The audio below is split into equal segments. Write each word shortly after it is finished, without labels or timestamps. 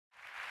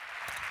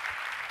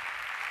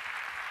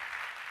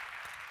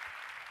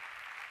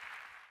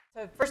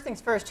So first things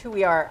first, who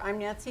we are. I'm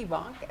Nancy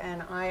Vonk,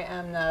 and I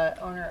am the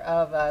owner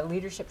of a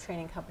leadership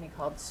training company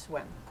called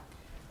Swim.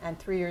 And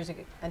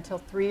until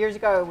 3 years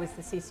ago, I was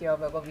the CCO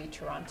of Ogilvy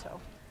Toronto.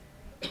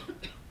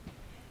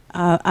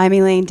 I'm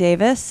Elaine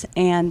Davis,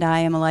 and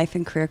I am a life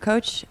and career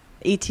coach,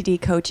 ETD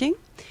coaching.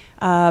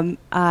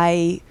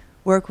 I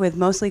work with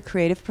mostly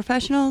creative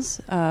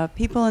professionals,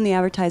 people in the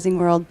advertising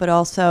world, but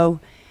also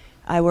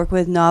I work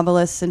with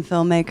novelists and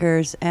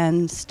filmmakers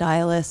and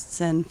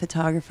stylists and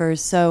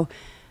photographers. So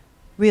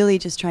really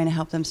just trying to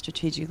help them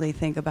strategically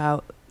think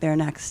about their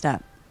next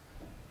step.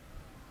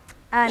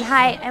 And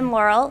hi, I'm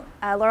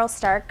Laurel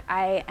Stark.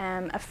 I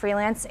am a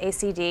freelance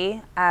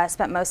ACD.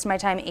 Spent most of my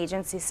time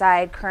agency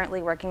side,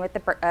 currently working with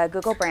the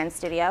Google Brand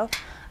Studio.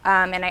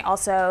 And I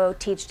also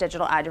teach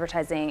digital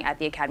advertising at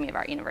the Academy of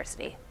Art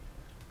University.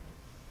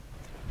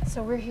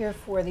 So we're here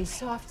for the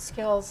soft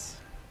skills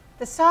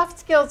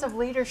of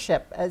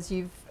leadership, as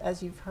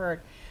you've heard.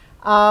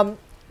 So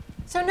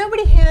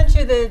nobody hands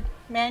you the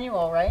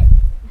manual, right?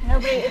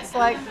 Nobody. It's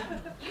like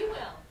you will.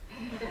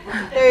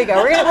 There you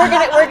go.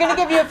 We're gonna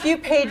give you a few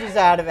pages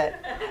out of it.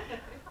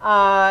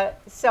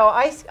 So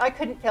I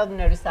couldn't fail to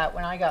notice that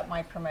when I got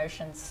my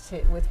promotions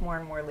with more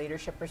and more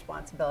leadership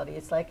responsibility.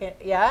 It's like,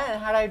 yeah,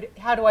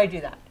 how do I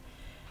do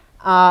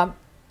that?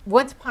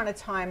 Once upon a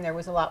time, there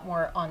was a lot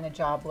more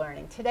on-the-job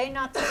learning. Today,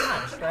 not so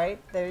much, right?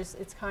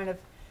 It's kind of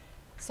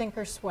sink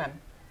or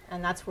swim,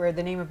 and that's where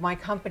the name of my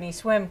company,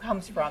 Swim,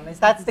 comes from.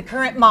 That's the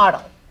current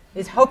model.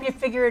 Is hope you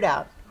figure it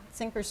out,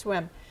 sink or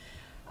swim.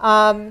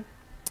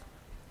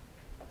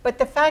 But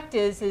the fact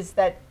is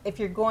that if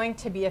you're going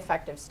to be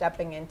effective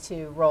stepping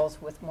into roles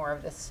with more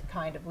of this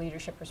kind of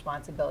leadership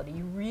responsibility,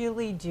 you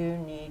really do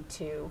need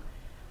to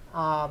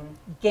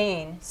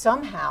gain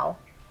somehow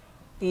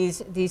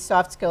these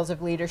soft skills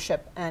of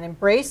leadership and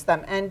embrace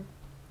them. And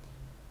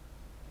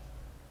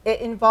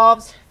it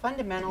involves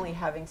fundamentally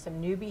having some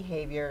new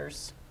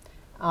behaviors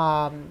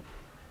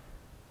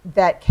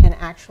that can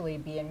actually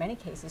be, in many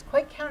cases,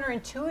 quite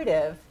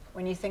counterintuitive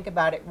when you think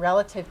about it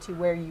relative to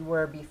where you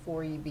were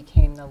before you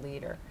became the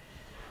leader.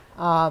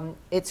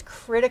 It's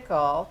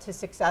critical to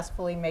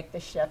successfully make the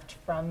shift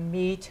from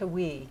me to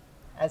we,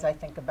 as I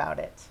think about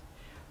it.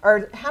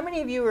 How many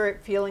of you are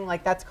feeling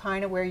like that's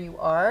kind of where you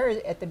are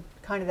at the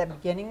kind of the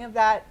beginning of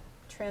that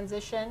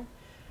transition?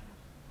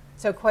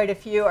 So quite a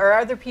few. Are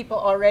other people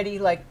already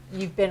like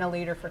you've been a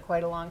leader for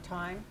quite a long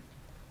time?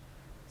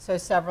 So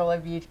several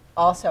of you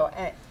also.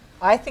 And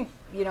I think,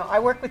 I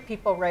work with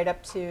people right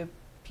up to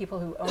people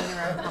who own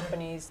their own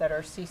companies that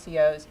are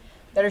CCOs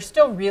that are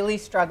still really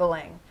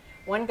struggling.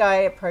 One guy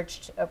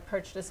approached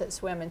us at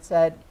Swim and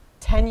said,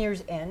 10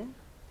 years in,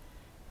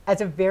 as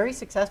a very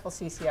successful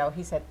CCO,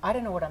 he said, I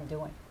don't know what I'm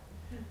doing.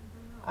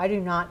 I do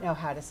not know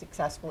how to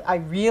successfully, I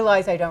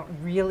realize I don't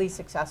really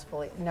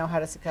know how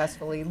to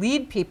successfully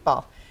lead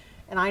people.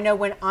 And I know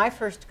when I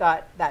first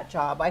got that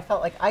job, I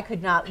felt like I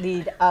could not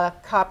lead a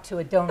cop to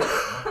a donut.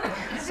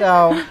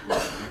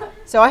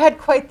 So I had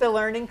quite the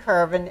learning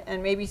curve,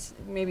 and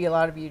maybe a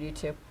lot of you do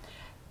too.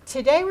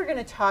 Today we're going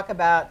to talk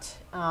about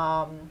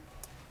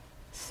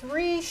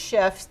 3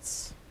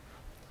 shifts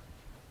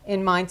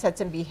in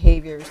mindsets and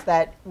behaviors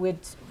that would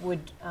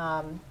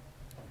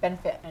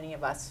benefit any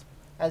of us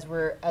as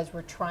we're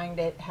trying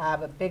to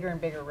have a bigger and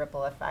bigger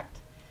ripple effect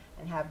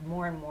and have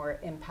more and more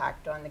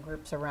impact on the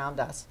groups around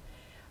us.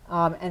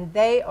 And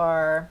they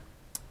are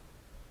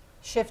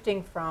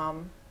shifting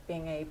from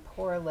being a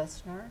poor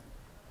listener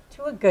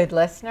to a good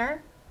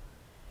listener,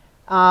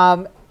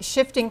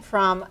 shifting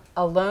from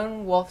a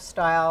lone wolf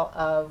style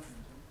of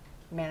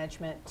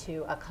management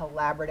to a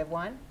collaborative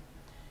one,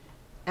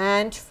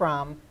 and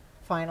from,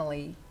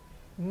 finally,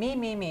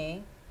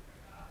 me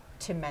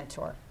to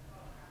mentor.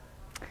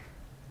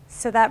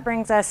 So that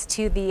brings us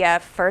to the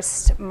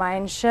first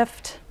mind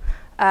shift,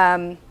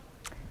 all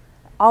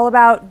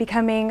about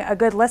becoming a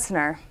good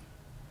listener.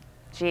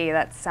 Gee,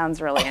 that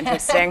sounds really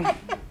interesting.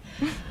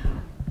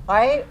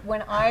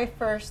 When I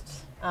first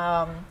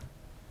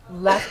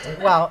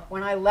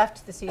when I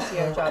left the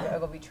CCO job at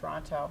Ogilvy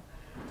Toronto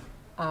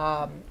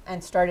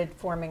and started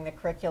forming the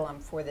curriculum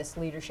for this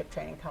leadership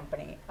training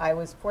company, I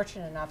was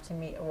fortunate enough to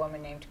meet a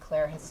woman named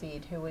Claire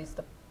Hasid, who was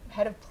the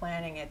head of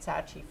planning at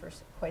Saatchi for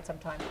quite some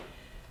time.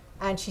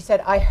 And she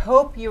said, I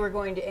hope you were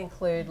going to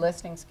include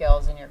listening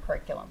skills in your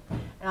curriculum.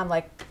 And I'm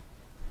like,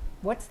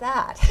 what's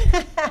that?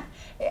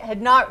 It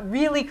had not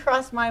really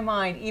crossed my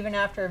mind, even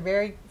after a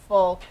very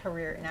full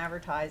career in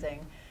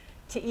advertising,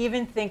 to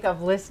even think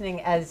of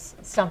listening as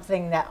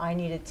something that I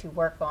needed to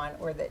work on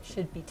or that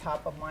should be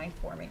top of mind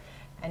for me.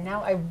 And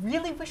now I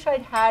really wish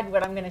I'd had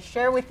what I'm going to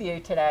share with you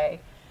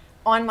today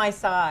on my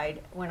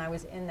side when I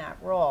was in that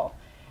role.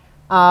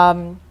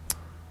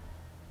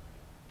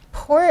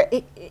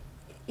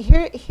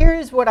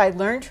 Here's what I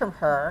learned from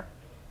her.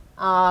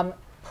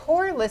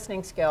 Poor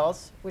listening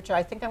skills, which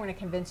I think I'm going to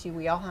convince you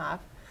we all have,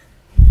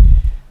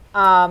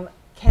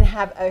 can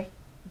have a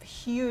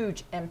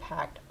huge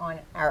impact on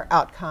our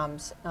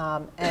outcomes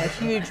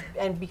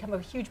and become a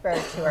huge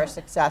barrier to our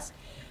success.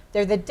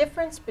 They're the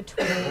difference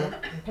between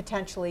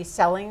potentially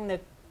selling the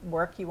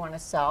work you want to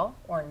sell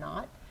or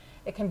not,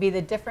 It can be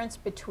the difference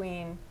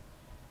between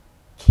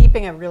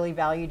keeping a really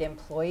valued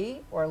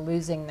employee or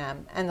losing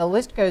them. And the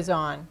list goes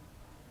on.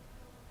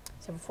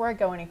 So before I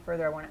go any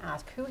further, I want to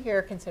ask, who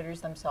here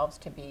considers themselves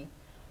to be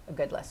a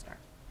good listener?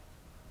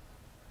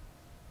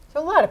 So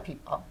a lot of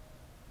people.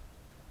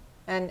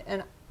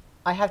 And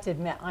I have to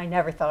admit, I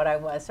never thought I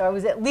was. So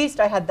at least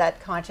I had that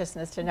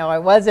consciousness to know I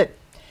wasn't.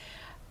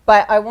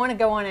 But I want to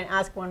go on and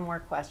ask one more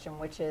question,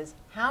 which is,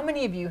 how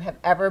many of you have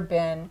ever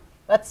been,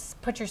 let's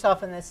put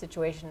yourself in this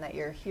situation that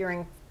you're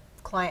hearing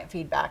client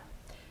feedback.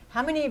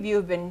 How many of you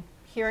have been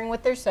hearing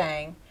what they're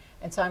saying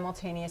and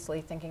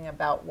simultaneously thinking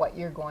about what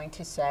you're going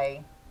to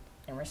say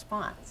in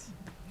response?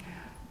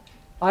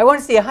 I want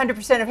to see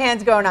 100% of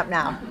hands going up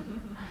now.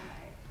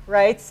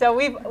 Right? So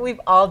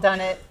we've all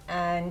done it,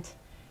 and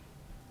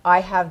I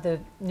have the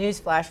news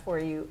flash for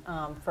you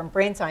from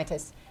brain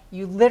scientists.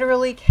 You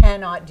literally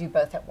cannot do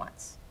both at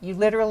once. You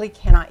literally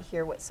cannot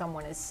hear what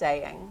someone is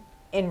saying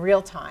in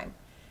real time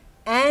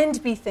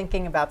and be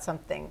thinking about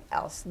something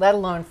else, let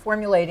alone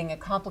formulating a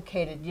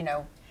complicated,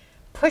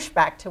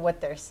 pushback to what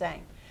they're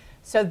saying.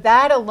 So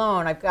that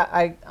alone,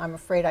 I'm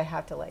afraid I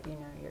have to let you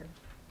know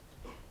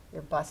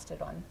you're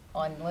busted on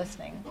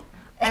listening.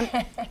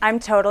 I'm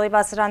totally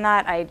busted on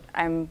that.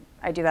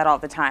 I do that all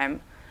the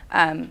time.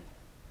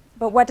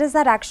 But how does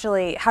that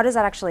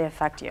actually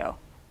affect you?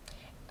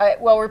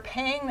 Well, we're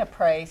paying the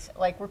price,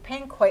 we're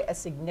paying quite a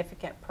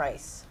significant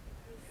price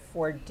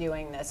for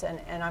doing this.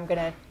 And I'm going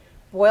to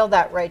boil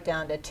that right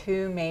down to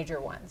two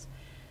major ones.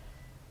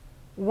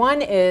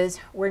 One is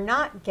we're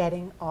not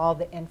getting all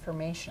the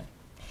information.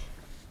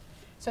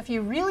 So if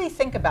you really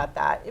think about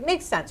that, it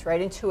makes sense,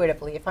 right,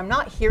 intuitively. If I'm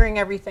not hearing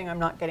everything, I'm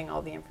not getting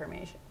all the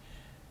information.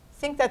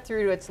 Think that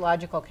through to its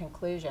logical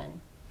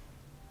conclusion.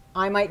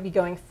 I might be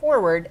going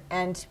forward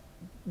and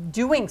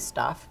doing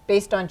stuff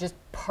based on just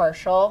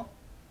partial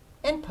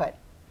input.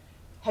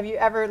 Have you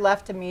ever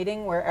left a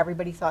meeting where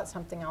everybody thought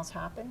something else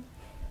happened?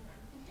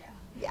 Yeah.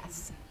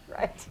 Yes,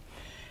 right.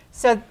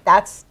 So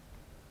that's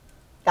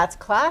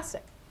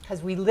classic,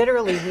 because we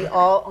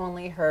all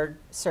only heard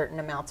certain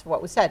amounts of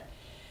what was said.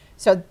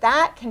 So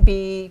that can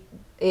be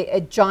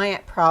a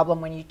giant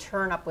problem when you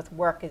turn up with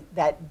work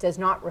that does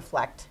not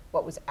reflect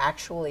what was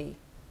actually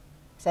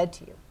said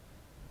to you.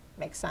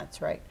 Makes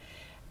sense, right?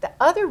 The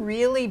other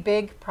really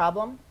big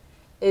problem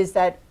is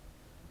that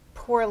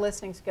poor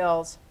listening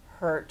skills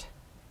hurt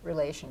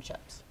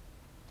relationships.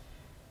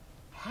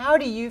 How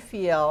do you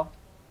feel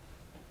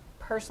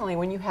personally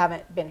when you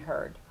haven't been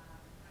heard?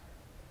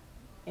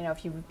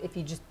 If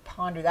you just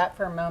ponder that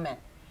for a moment.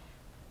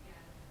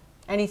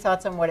 Any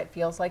thoughts on what it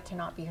feels like to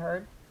not be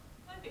heard?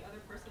 I think the other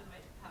person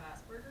might have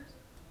Asperger's.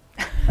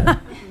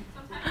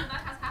 Sometimes, and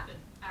that has happened,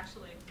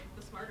 actually.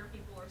 The smarter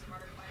people or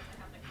smarter clients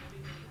that have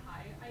really, really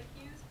high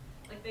IQs,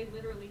 they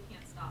literally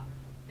can't stop.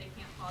 They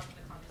can't pause in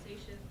the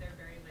conversation. They're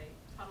very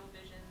tunnel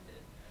visioned.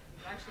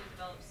 You actually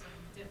develop some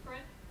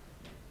different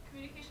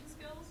communication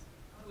skills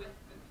with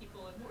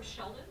people and more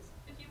Sheldons,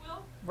 if you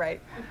will.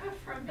 Right.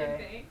 From Big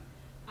Bang.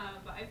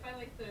 But I find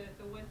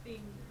the one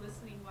thing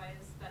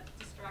listening-wise that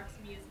distracts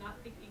me is not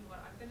thinking what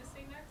I'm going to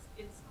say next.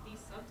 It's the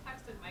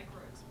subtext and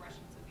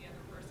micro-expressions of the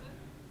other person.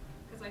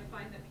 Because I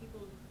find that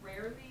people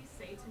rarely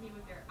say to me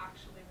what they're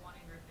actually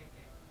wanting or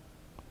thinking.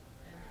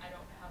 And I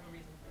don't have a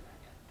reason for that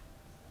yet.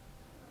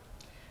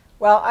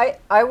 Well,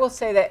 I will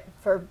say that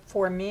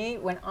for me,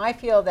 when I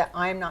feel that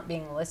I'm not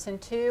being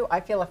listened to, I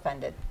feel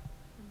offended.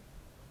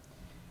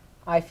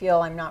 I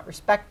feel I'm not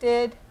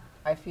respected.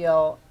 I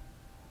feel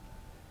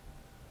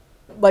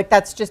like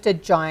that's just a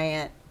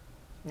giant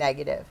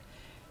negative.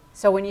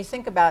 So when you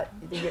think about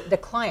the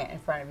client in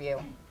front of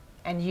you,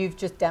 and you've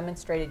just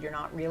demonstrated you're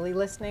not really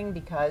listening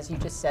because you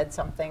just said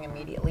something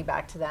immediately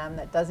back to them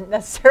that doesn't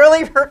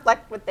necessarily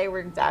reflect what they were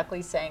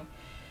exactly saying,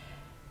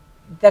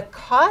 the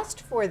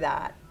cost for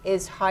that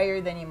is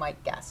higher than you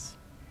might guess.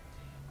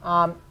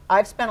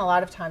 I've spent a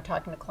lot of time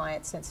talking to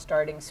clients since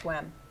starting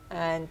Swim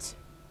and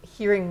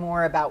hearing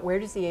more about where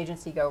does the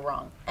agency go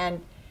wrong.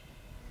 And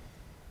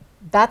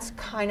that's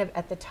kind of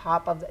at the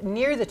top of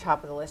near the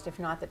top of the list, if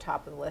not the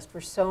top of the list,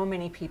 for so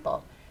many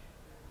people.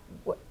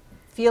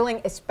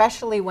 Feeling,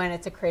 especially when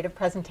it's a creative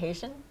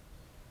presentation,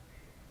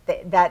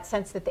 that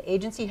sense that the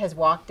agency has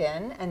walked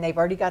in and they've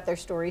already got their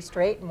story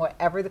straight, and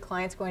whatever the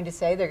client's going to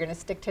say, they're going to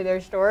stick to their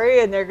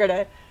story, and they're going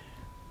to,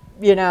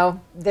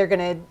 they're going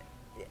to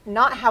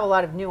not have a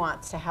lot of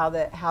nuance to how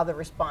the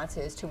response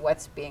is to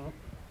what's being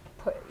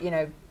put,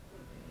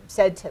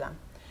 said to them.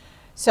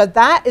 So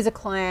that is a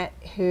client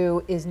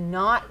who is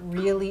not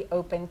really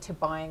open to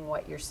buying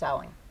what you're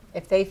selling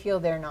if they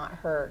feel they're not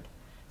heard.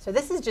 So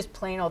this is just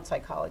plain old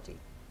psychology,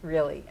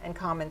 really, and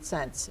common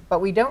sense. But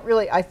we don't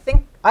really,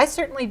 I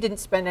certainly didn't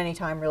spend any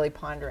time really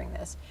pondering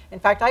this. In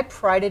fact, I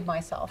prided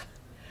myself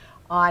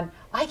on,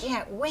 I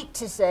can't wait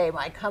to say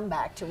my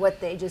comeback to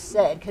what they just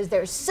said because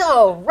they're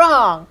so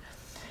wrong.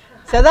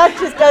 So that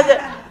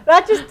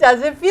just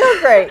doesn't feel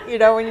great,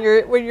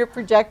 when you're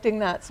projecting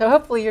that. So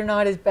hopefully you're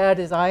not as bad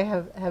as I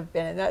have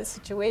been in that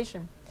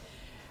situation.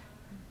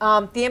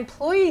 The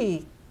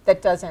employee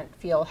that doesn't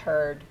feel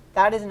heard,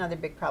 that is another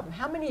big problem.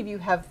 How many of you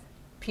have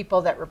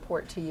people that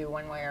report to you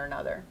one way or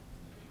another.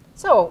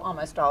 So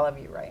almost all of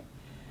you, right?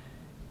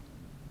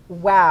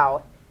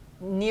 Wow.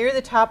 Near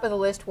the top of the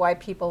list why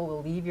people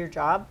will leave your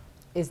job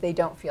is they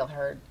don't feel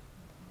heard.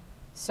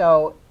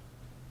 So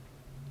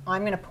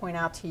I'm going to point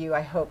out to you,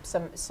 I hope,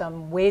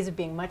 some ways of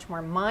being much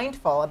more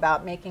mindful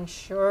about making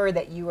sure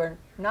that you are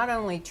not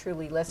only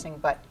truly listening,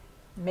 but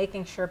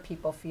making sure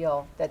people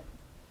feel that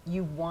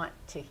you want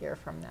to hear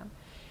from them.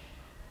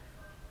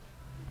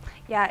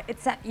 Yeah,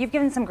 you've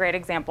given some great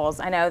examples.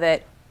 I know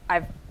that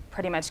I'm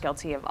pretty much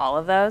guilty of all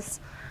of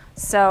those.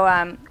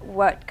 So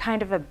what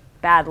kind of a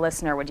bad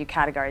listener would you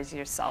categorize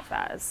yourself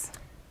as?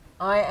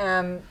 I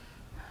am,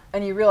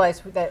 and you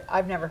realize that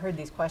I've never heard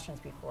these questions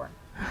before.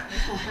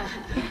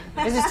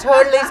 This is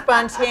totally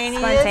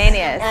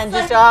spontaneous. And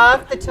just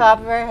off the top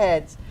of our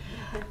heads.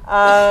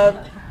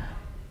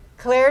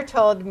 Claire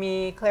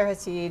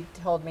Hasid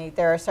told me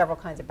there are several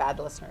kinds of bad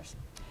listeners.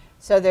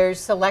 So there's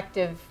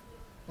selective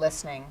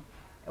listening,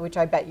 which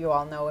I bet you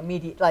all know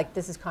immediately. Like,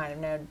 this is kind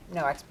of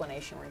no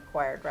explanation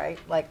required, right?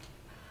 Like,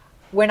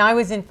 when I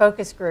was in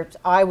focus groups,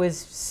 I was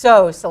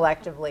so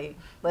selectively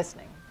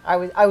listening. I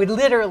would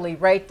literally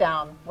write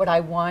down what I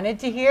wanted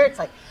to hear. It's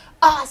like,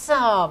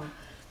 awesome!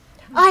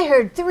 I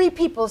heard 3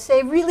 people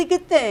say really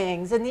good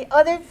things, and the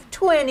other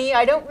 20,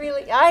 I don't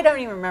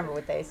even remember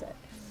what they said.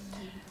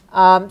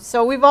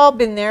 So we've all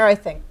been there, I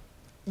think.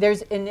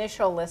 There's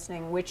initial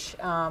listening, which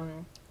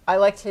I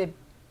like to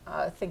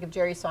think of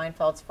Jerry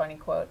Seinfeld's funny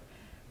quote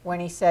when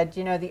he said,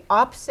 you know, the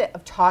opposite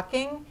of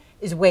talking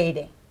is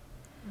waiting.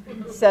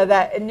 So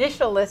that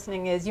initial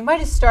listening is, you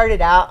might have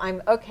started out,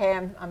 I'm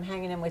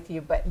hanging in with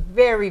you, but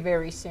very,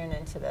 very soon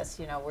into this,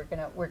 you know, we're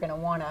gonna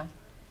want to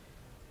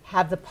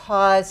have the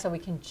pause so we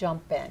can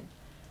jump in.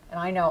 And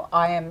I know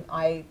I'm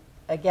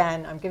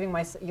giving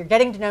you're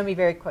getting to know me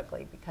very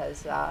quickly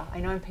because I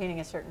know I'm painting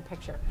a certain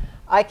picture.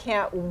 I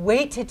can't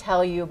wait to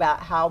tell you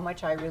about how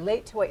much I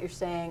relate to what you're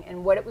saying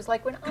and what it was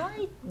like when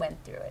I went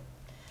through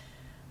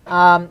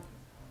it.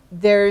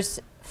 There's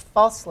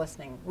false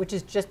listening, which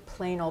is just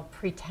plain old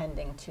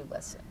pretending to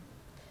listen.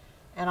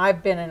 And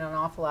I've been in an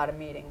awful lot of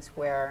meetings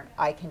where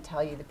I can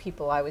tell you the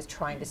people I was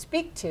trying to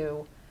speak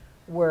to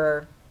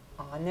were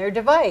on their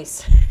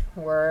device.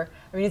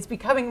 It's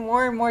becoming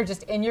more and more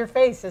just in your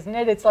face, isn't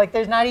it? It's like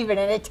there's not even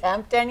an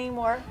attempt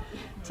anymore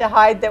to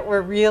hide that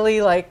we're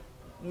really, like,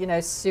 you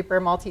know,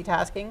 super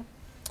multitasking.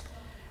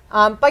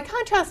 By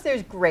contrast,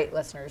 there's great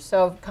listeners.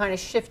 So kind of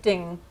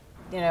shifting,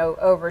 you know,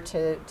 over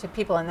to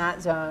people in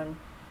that zone.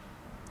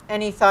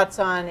 Any thoughts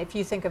on, if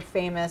you think of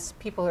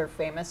people who are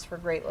famous for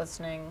great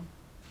listening?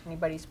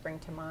 Anybody spring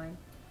to mind?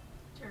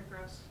 Terry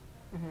Gross.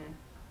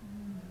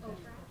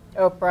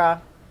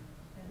 Oprah,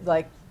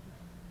 like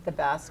the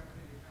best.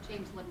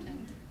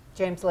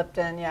 James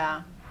Lipton,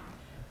 yeah.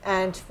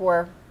 And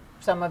for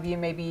some of you,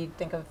 maybe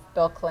think of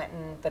Bill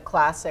Clinton, the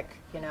classic,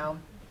 you know,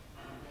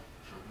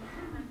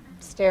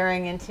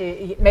 staring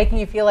into, making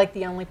you feel like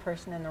the only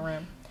person in the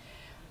room.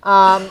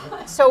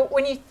 So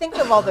when you think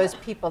of all those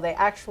people, they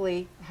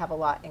actually have a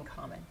lot in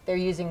common. They're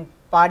using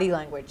body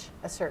language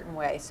a certain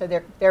way. So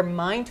they're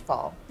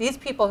mindful. These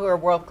people who are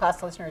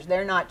world-class listeners,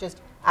 they're not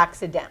just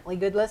accidentally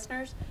good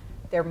listeners.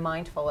 They're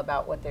mindful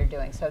about what they're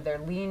doing. So they're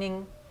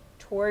leaning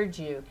towards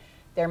you.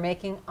 They're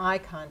making eye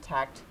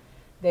contact.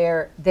 They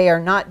are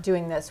not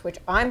doing this, which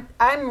I'm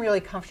really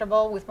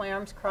comfortable with my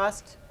arms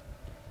crossed.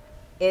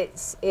 It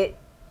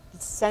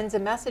sends a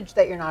message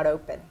that you're not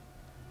open.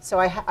 So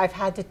I've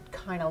had to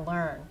kind of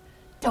learn,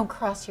 don't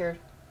cross your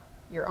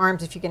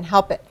arms if you can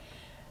help it.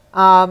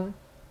 And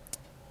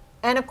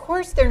of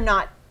course, they're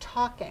not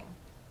talking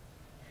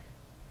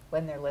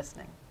when they're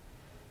listening.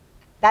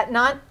 That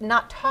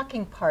not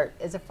talking part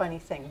is a funny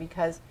thing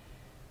because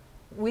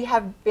we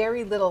have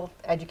very little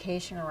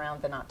education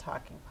around the not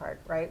talking part,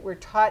 right? We're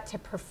taught to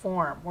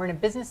perform. We're in a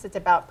business that's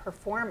about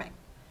performing.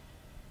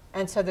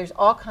 And so there's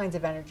all kinds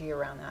of energy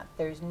around that.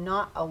 There's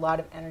not a lot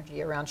of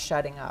energy around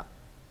shutting up.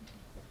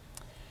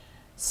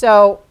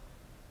 So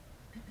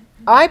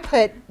I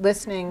put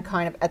listening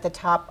kind of at the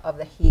top of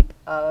the heap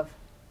of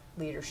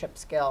leadership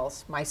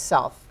skills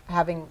myself,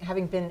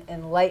 having been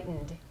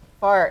enlightened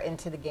far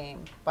into the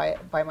game by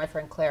my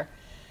friend Claire.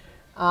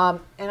 And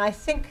I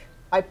think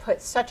I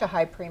put such a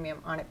high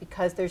premium on it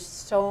because there's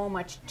so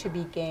much to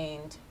be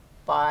gained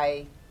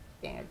by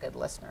being a good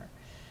listener.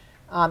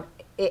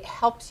 It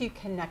helps you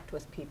connect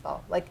with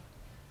people. Like,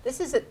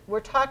 we're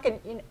talking,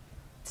 you know,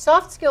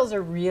 soft skills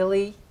are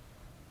really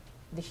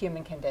the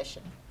human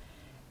condition.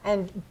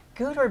 And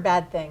good or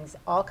bad things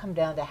all come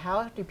down to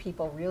how do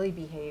people really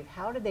behave?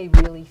 How do they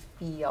really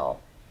feel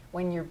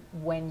when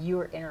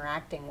you're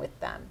interacting with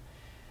them?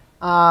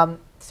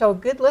 So a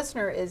good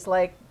listener is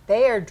like,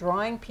 they are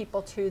drawing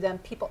people to them.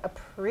 People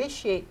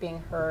appreciate being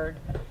heard.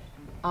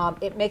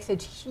 It makes a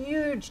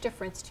huge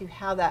difference to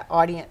how that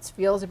audience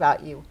feels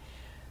about you.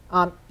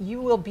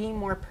 You will be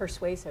more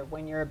persuasive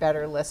when you're a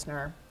better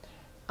listener.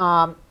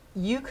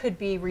 You could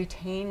be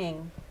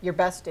retaining your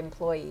best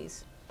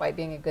employees by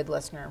being a good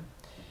listener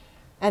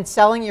and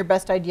selling your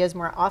best ideas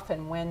more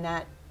often when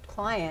that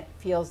client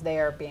feels they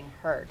are being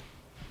heard.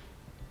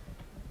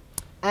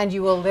 and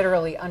you will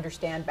literally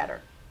understand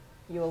better.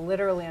 You will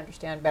literally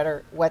understand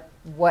better what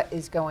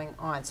is going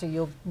on. So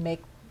you'll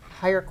make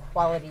higher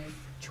quality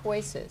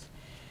choices.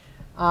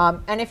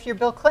 And if you're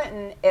Bill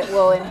Clinton, it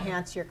will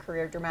enhance your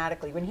career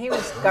dramatically. When he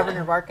was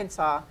governor of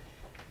Arkansas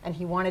and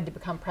he wanted to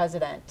become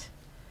president,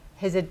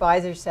 his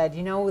advisor said,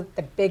 you know,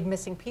 the big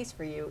missing piece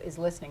for you is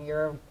listening.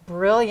 You're a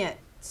brilliant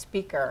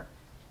speaker,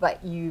 but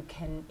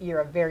you're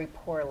a very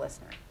poor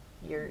listener.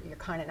 You're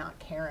kind of not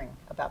caring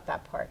about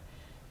that part.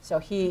 So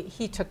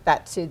he took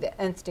that to the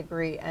nth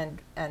degree, and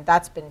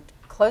that's been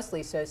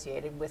closely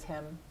associated with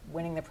him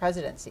winning the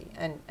presidency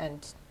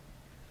and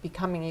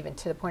becoming even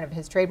to the point of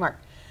his trademark.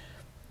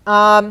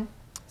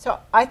 So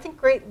I think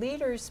great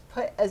leaders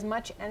put as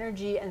much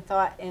energy and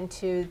thought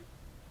into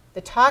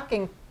the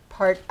talking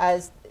part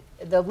as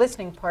the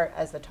listening part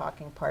as the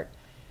talking part.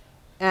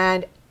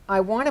 And I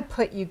want to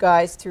put you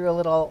guys through a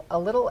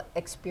little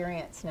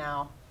experience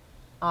now,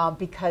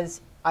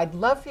 because I'd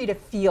love for you to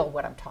feel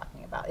what I'm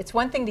talking about. It's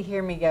one thing to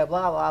hear me go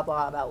blah, blah,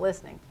 blah about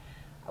listening.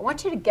 I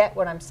want you to get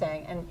what I'm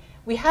saying. And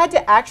we had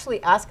to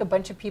actually ask a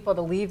bunch of people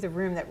to leave the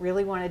room that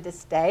really wanted to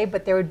stay,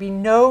 but there would be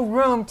no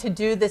room to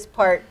do this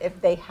part if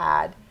they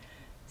had.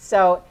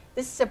 So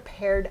this is a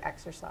paired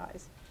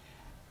exercise.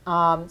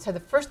 So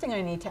the first thing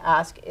I need to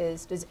ask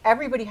is, does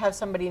everybody have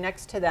somebody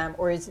next to them,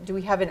 or do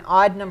we have an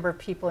odd number of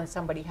people and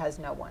somebody has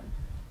no one?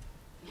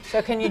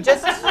 So can you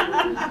just...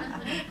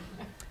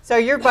 So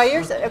you're by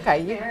yourself,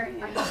 okay.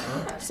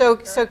 So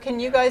can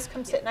you guys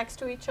come sit next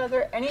to each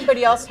other?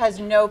 Anybody else has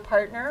no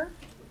partner?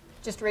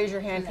 Just raise your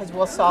hand because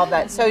we'll solve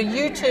that. So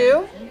you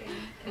two,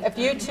 if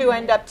you two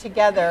end up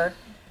together,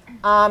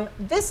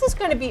 this is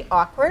going to be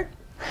awkward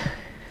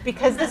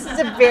because this is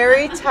a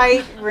very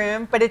tight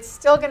room, but it's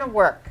still going to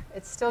work.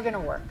 It's still going to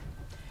work.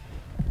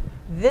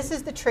 This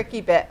is the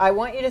tricky bit. I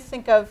want you to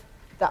think of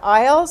the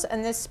aisles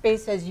and this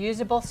space as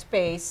usable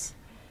space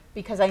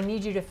because I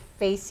need you to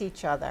face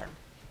each other.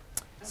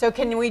 So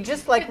can we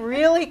just like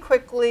really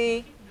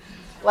quickly,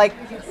 like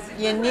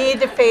you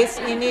need to face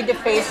each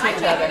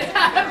other.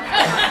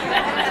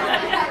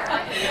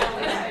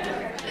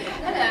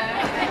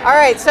 All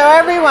right, so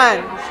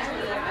everyone,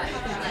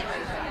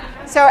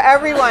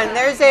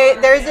 there's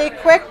a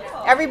quick,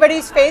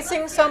 everybody's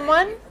facing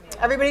someone.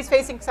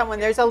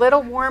 There's a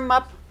little warm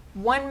up,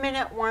 1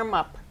 minute warm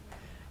up.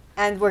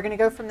 And we're going to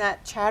go from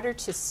that chatter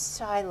to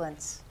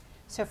silence.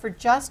 So for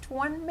just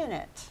 1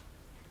 minute,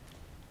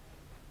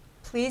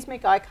 please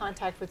make eye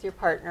contact with your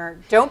partner.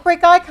 Don't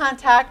break eye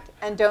contact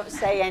and don't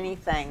say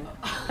anything.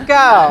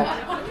 Go.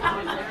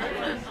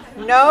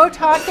 No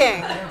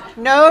talking.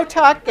 No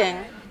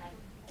talking.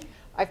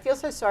 I feel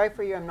so sorry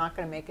for you. I'm not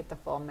going to make it the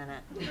full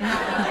minute.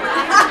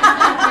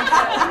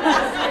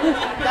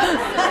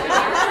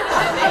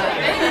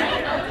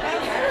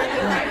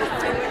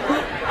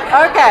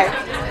 Okay.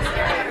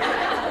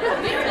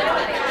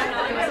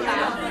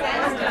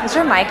 Is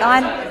your mic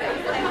on?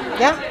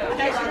 Yeah.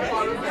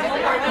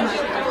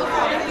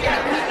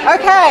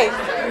 Okay.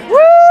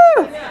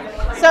 Woo!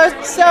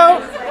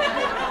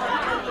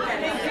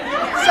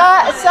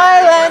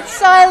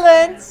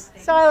 Silence.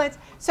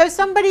 So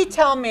somebody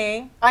tell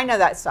me, I know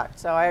that sucked,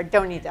 so I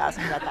don't need to ask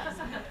about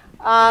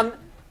that.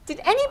 Did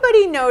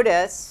anybody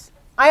notice,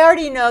 I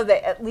already know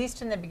that at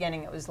least in the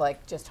beginning it was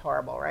like just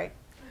horrible, right?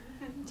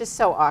 Just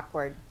so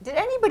awkward. Did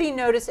anybody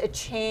notice a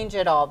change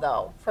at all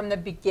though, from the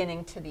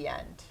beginning to the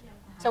end?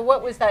 So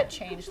what was that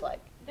change like?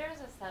 There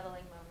was a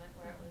settling moment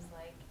where it was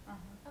like,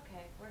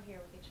 okay, we're here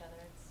with each other.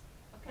 It's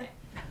okay.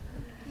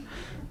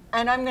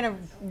 And I'm going to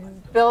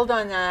build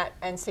on that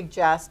and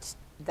suggest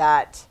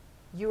that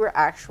you were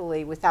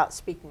actually, without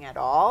speaking at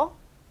all,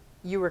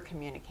 you were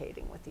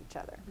communicating with each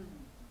other.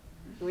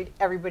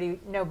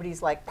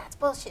 Nobody's like, that's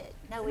bullshit.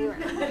 No, we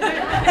weren't.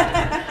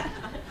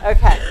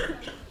 Okay.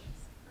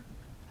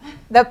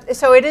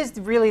 So it is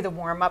really the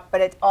warm-up,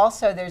 but it's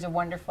also, there's a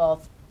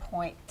wonderful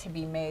point to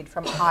be made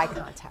from eye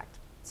contact.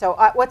 So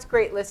what's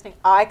great listening,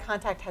 eye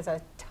contact has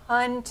a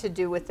ton to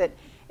do with it.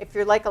 If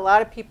you're like a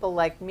lot of people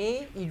like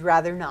me, you'd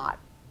rather not.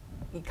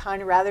 You'd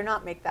kind of rather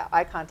not make that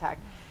eye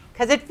contact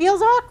because it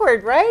feels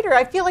awkward, right? Or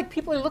I feel like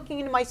people are looking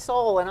into my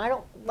soul and I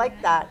don't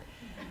like that.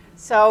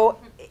 So,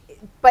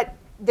 but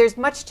there's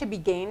much to be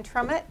gained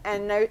from it.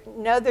 And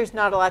no, there's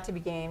not a lot to be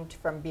gained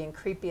from being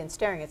creepy and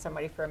staring at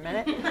somebody for a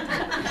minute.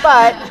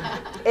 But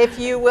if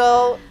you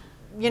will,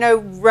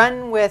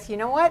 run with, you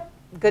know what?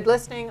 Good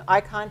listening,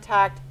 eye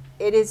contact,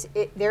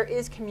 there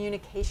is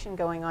communication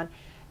going on.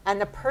 And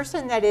the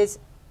person that is,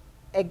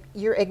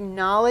 you're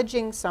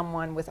acknowledging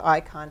someone with eye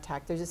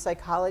contact. There's a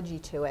psychology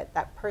to it.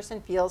 That person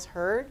feels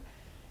heard.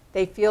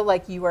 They feel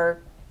like you are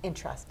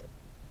interested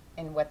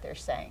in what they're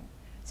saying.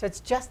 So it's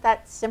just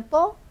that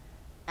simple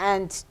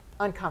and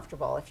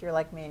uncomfortable if you're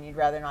like me and you'd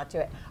rather not do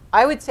it.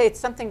 I would say it's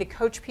something to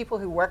coach people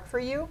who work for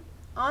you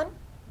on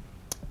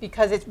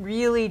because it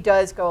really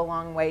does go a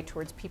long way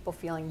towards people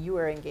feeling you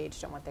are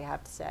engaged in what they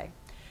have to say.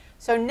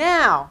 So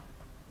now,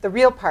 the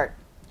real part.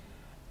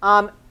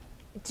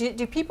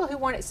 Do people who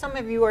want it, some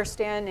of you are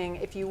standing,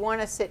 if you want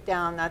to sit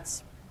down,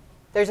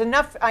 there's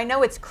enough, I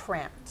know it's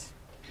cramped.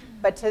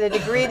 but to the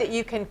degree that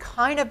you can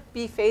kind of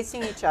be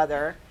facing each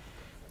other.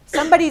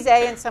 Somebody's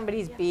A and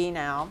somebody's B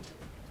now.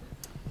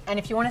 And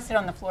if you want to sit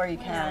on the floor, you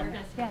can.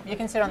 You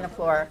can sit on the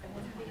floor.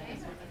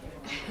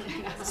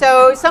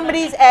 So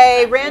somebody's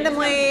A,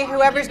 randomly,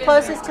 whoever's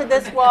closest to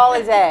this wall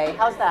is A.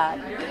 How's that?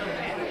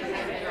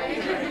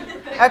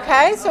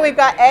 Okay, so we've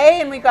got A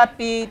and we've got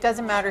B.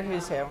 Doesn't matter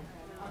who's who.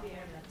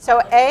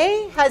 So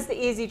A has the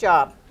easy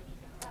job.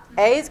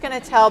 A is going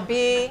to tell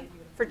B,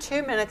 for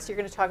 2 minutes, you're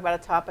going to talk about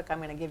a topic I'm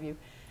going to give you.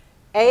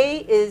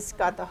 A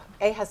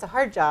has the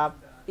hard job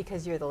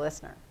because you're the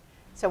listener.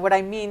 So what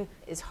I mean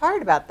is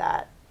hard about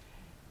that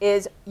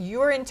is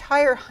your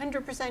entire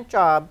 100%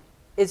 job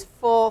is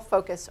full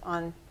focus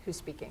on who's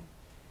speaking.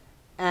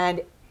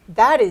 And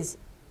that is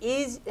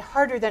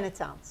harder than it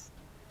sounds.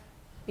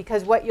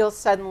 Because what you'll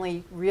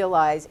suddenly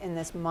realize in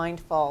this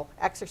mindful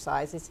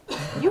exercise is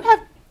you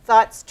have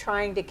thoughts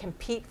trying to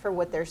compete for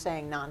what they're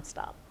saying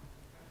nonstop.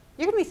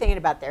 You're going to be thinking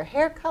about their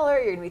hair color.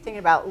 You're going to be thinking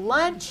about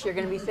lunch. You're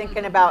going to be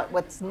thinking about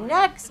what's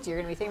next. You're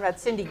going to be thinking about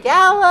Cindy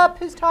Gallup,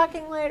 who's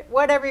talking later,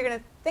 whatever you're going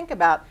to think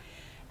about.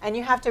 And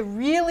you have to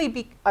really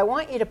be, I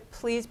want you to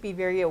please be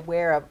very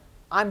aware of,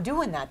 I'm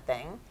doing that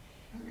thing,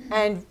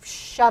 and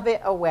shove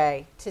it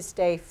away to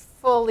stay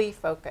fully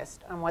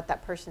focused on what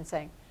that person's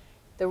saying.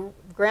 The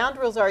ground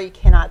rules are you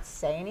cannot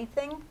say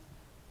anything.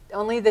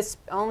 Only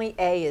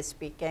A is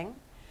speaking.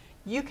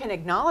 You can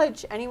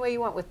acknowledge any way you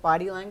want with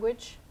body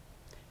language.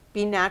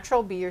 Be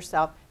natural, be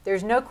yourself.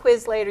 There's no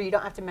quiz later. You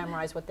don't have to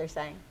memorize what they're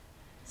saying.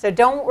 So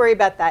don't worry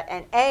about that.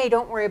 And A,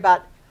 don't worry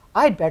about,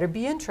 I'd better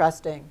be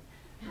interesting.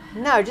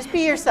 No, just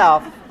be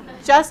yourself.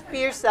 Just be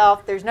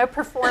yourself. There's no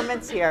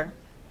performance here.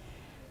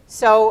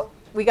 So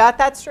we got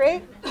that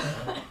straight?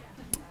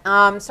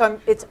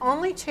 It's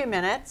only 2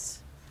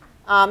 minutes.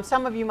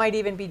 Some of you might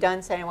even be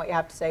done saying what you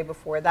have to say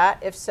before that.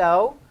 If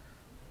so,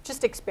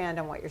 just expand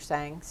on what you're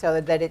saying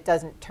so that it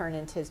doesn't turn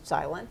into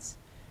silence.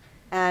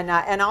 And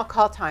I'll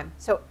call time.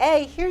 So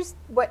A, here's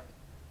what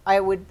I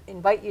would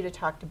invite you to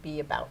talk to B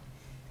about.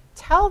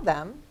 Tell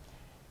them,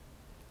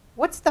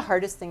 what's the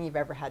hardest thing you've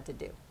ever had to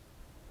do?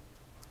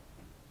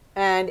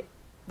 And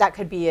that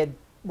could be a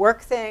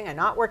work thing, a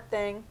not work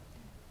thing.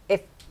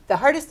 If the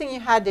hardest thing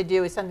you had to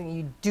do is something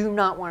you do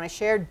not want to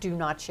share, do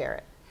not share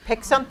it.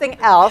 Pick something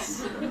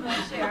else.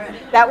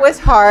 That was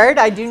hard.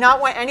 I do not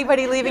want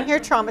anybody leaving here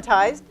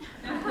traumatized.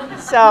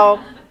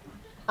 So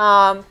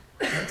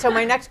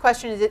my next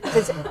question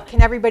is,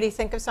 can everybody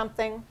think of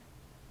something?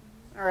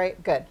 All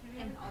right, good.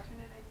 An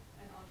alternate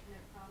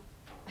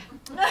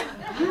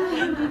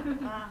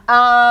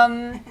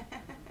prompt.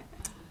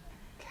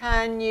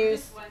 Can you?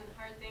 Just one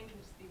hard thing can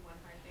just be one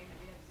hard thing that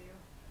we have to do.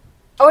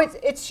 Oh,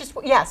 it's just,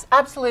 yes,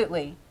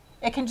 absolutely.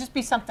 It can just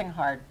be something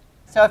hard.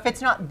 So if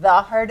it's not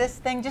the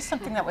hardest thing, just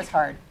something that was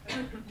hard.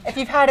 If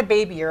you've had a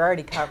baby, you're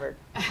already covered.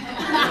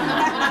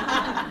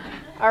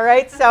 All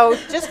right, so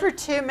just for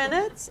 2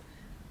 minutes.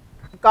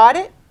 Got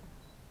it?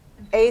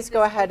 A's,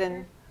 go ahead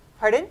and,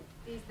 pardon?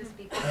 He's the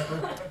speaker.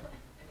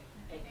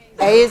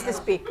 A is the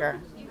speaker.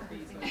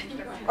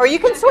 Or you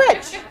can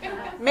switch.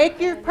 Make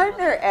your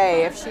partner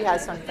A if she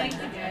has something.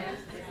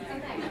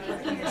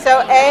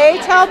 So A,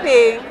 tell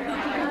B.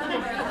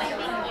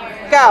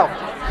 Go.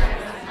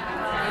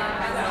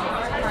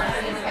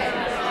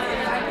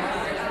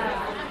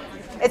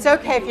 It's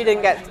okay if you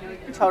didn't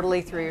get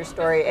totally through your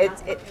story.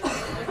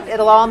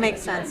 It'll all make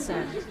sense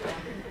soon.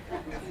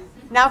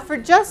 Now for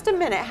just a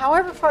minute,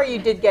 however far you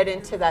did get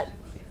into that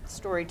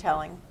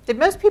storytelling, did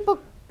most people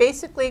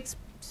basically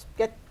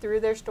get through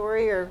their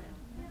story, or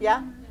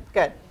yeah?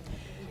 Good.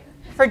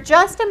 For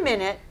just a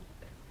minute,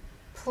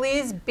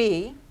 please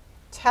B,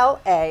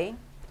 tell A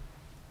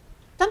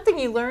something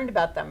you learned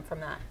about them from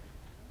that.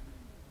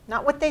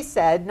 Not what they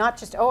said, not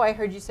just, oh, I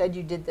heard you said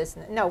you did this.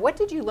 No, what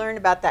did you learn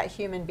about that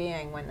human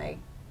being when they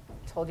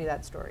told you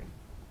that story?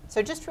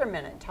 So just for a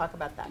minute, talk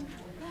about that.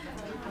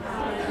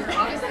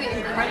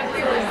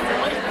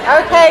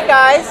 Okay,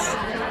 guys.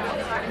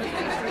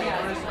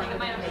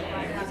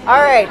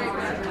 All right.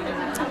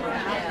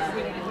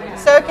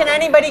 So can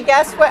anybody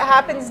guess what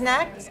happens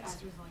next?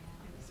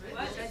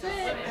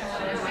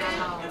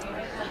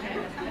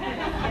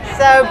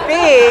 So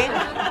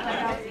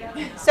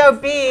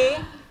B,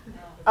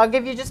 I'll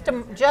give you just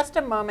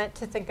a moment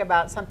to think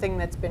about something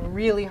that's been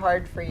really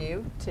hard for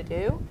you to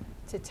do,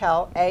 to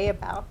tell A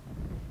about.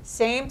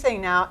 Same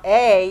thing now.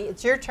 A,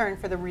 it's your turn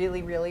for the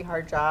really, really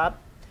hard job.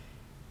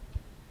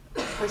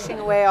 Pushing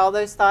away all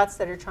those thoughts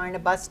that are trying to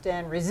bust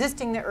in,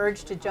 resisting the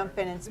urge to jump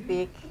in and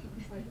speak.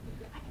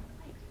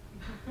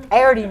 A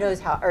already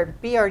knows how, or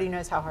B already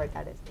knows how hard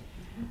that is.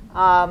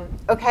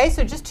 Okay,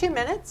 so just 2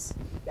 minutes.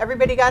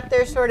 Everybody got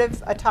their sort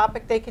of a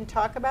topic they can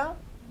talk about?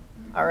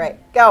 All right,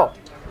 go.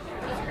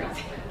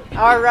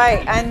 All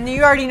right, and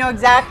you already know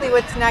exactly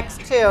what's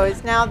next too.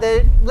 Is now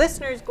the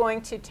listener's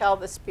going to tell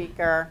the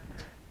speaker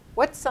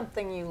what's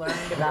something you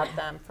learned about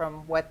them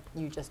from what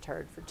you just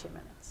heard for 2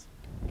 minutes.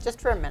 Just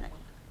for a minute.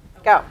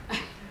 Go.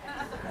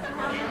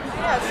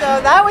 Yeah,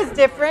 so that was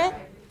different.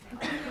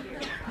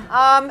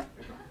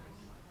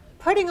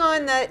 putting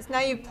on the, now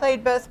you've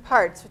played both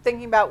parts,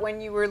 thinking about when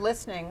you were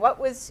listening,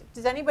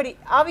 does anybody,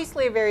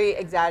 obviously a very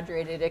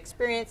exaggerated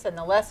experience, and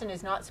the lesson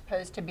is not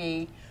supposed to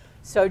be,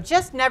 so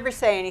just never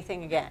say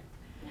anything again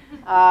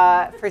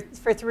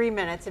for 3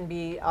 minutes and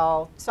be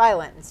all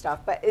silent and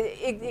stuff, but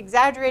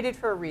exaggerated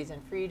for a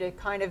reason, for you to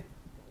kind of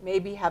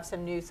maybe have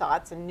some new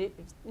thoughts and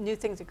new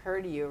things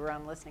occur to you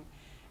around listening.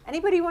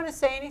 Anybody want to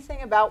say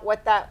anything about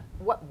what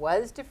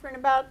was different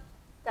about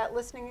that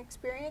listening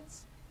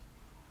experience?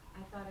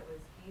 I thought it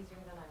was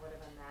easier than I would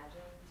have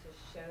imagined to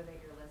show that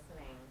you're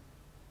listening,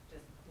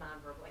 just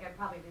nonverbal. Like I'd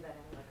probably do that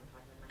anyway, like I'm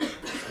talking with my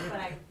friends,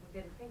 but I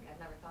didn't think, I'd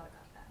never thought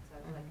about that. So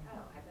I was like,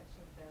 oh, I bet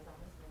she knows I'm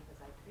listening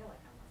because I feel like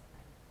I'm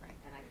listening. Right.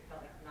 And I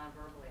felt like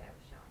nonverbally I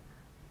was showing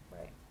that.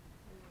 Right.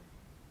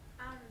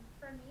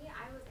 For me,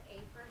 I was A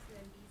first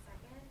and then B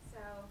second. So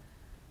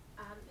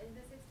in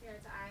this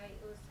experience,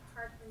 it was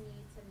hard for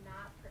me to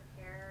not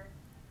prepare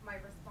my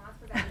response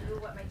because I knew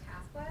what my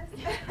task was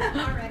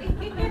already.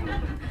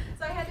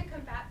 So I had to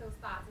combat those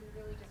thoughts and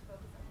really just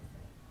focus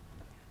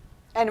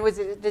on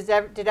listening.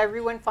 And did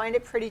everyone find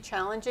it pretty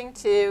challenging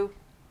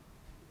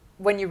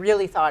when you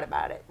really thought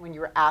about it, when you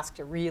were asked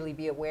to really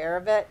be aware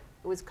of it?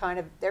 It was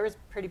there was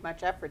pretty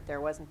much effort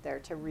there, wasn't there,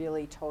 to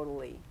really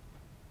totally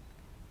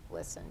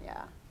listen,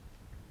 yeah.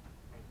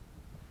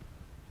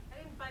 I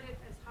didn't find it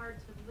as hard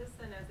to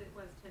listen as it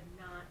was to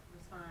not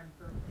respond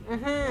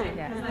verbally.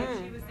 Because like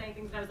she was saying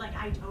things and I was like,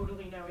 I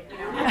totally know it, you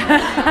know. But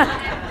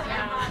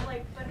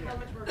how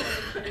much more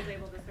quickly she was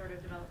able to sort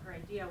of develop her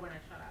idea when I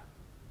shut up.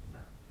 So.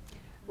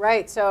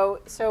 Right.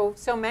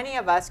 So many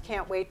of us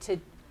can't wait to,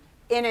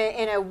 in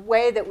a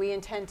way that we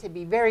intend to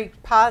be very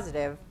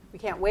positive, we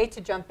can't wait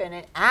to jump in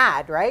and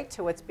add, right,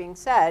 to what's being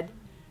said.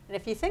 And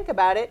if you think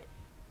about it,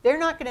 they're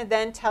not going to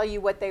then tell you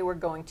what they were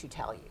going to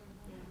tell you.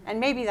 And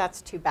maybe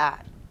that's too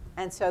bad.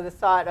 And so the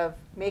thought of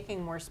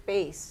making more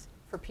space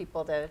for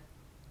people to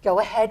go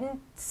ahead and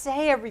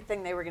say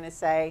everything they were going to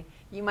say,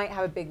 you might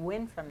have a big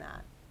win from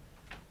that.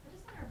 But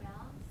isn't there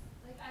balance?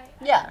 Like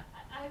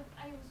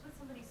I was with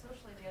somebody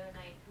socially the other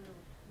night who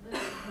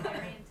listened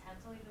very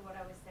intently to what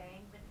I was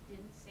saying, but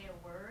didn't say a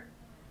word.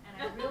 And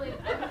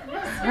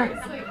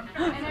seriously,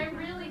 and I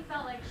really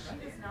felt like she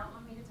does not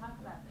want me to talk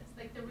about this.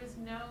 Like there was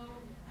no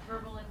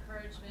verbal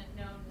encouragement,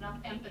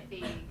 nothing.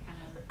 Empathy,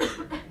 kind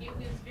of. It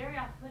was very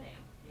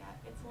off-putting. Yeah,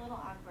 it's a little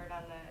awkward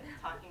on the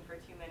talking for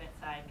 2 minute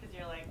side because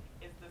you're like,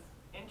 is this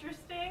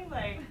interesting?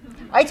 Like,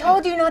 I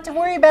told you not to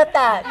worry about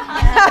that.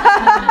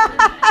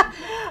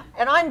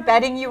 And I'm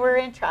betting you were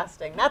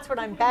interesting. That's what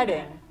I'm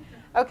betting.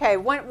 Okay,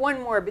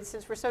 one more, but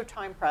since we're so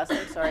time pressed,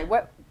 I'm sorry.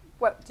 What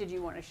did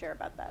you want to share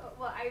about that?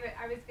 Well,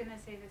 I was going to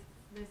say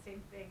the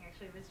same thing,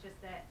 actually. It was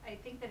just that I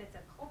think that it's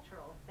a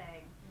cultural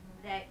thing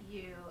that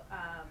you,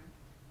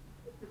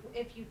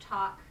 if you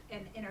talk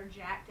and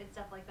interject and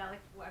stuff like that,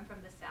 like I'm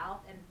from the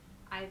South, and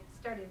I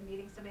started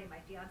meeting somebody, my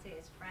fiance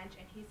is French,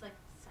 and he's like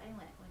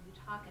silent when you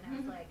talk, and I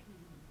was like,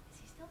 is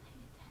he still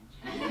paying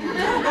attention?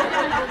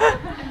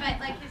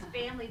 But like his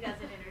family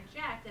doesn't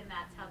interject, and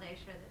that's how they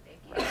show that they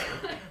care.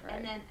 Right.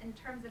 And then in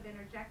terms of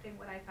interjecting,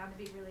 what I found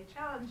to be really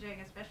challenging,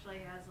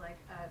 especially as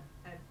like a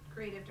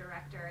creative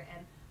director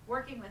and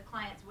working with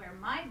clients where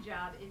my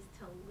job is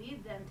to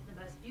lead them to the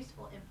most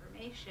useful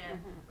information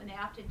when they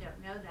often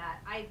don't know that.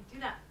 I do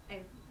that,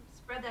 I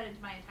spread that into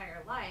my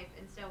entire life,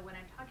 and so when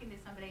I'm talking to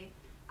somebody,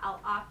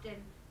 I'll often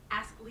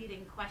ask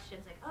leading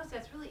questions like, oh, so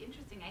it's really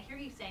interesting, I hear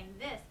you saying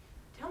this,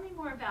 tell me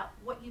more about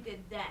what you did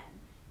then.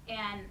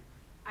 And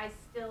I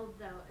still,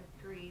 though,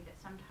 agree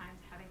that sometimes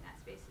having that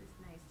space is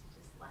nice to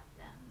just let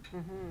them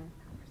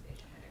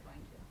conversation where they're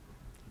going to.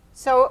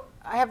 So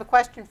I have a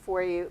question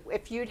for you.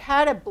 If you'd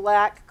had a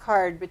black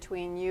card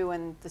between you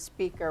and the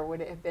speaker,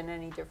 would it have been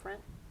any different?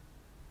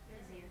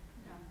 Easier.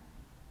 No.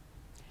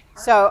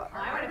 So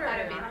I would have thought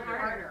it would be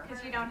harder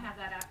because you don't have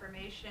that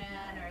affirmation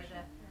or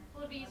the.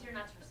 Well, it'd be easier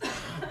not to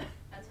respond.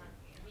 That's fine.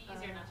 It'd be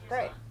easier not to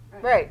right,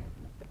 respond.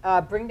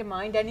 right. Bring to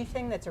mind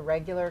anything that's a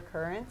regular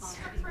occurrence.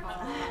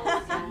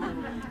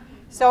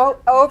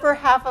 So over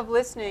half of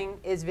listening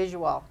is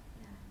visual.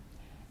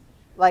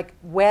 Like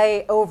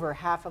way over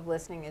half of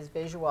listening is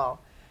visual.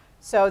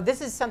 So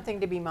this is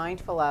something to be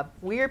mindful of.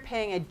 We're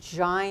paying a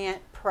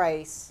giant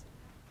price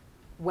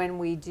when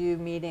we do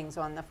meetings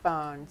on the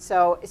phone.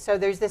 So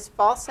there's this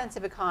false sense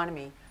of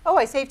economy. Oh,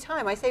 I saved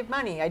time, I saved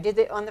money, I did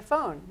it on the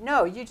phone.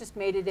 No, you just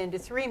made it into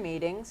 3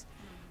 meetings.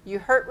 You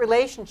hurt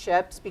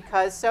relationships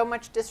because so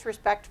much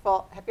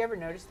disrespectful. Have you ever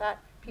noticed that?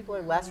 People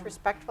are less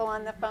respectful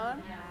on the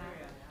phone.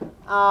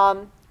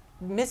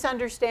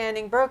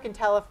 Misunderstanding, broken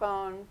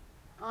telephone,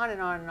 on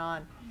and on and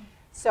on.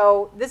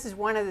 So this is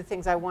one of the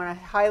things I want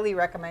to highly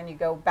recommend you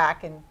go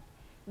back and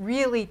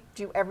really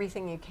do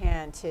everything you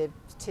can to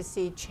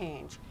see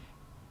change.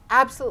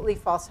 Absolutely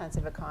false sense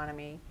of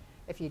economy.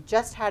 If you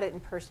just had it in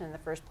person in the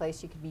first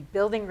place, you could be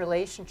building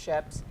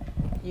relationships.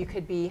 You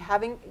could be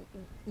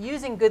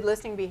using good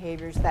listening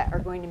behaviors that are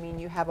going to mean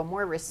you have a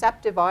more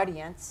receptive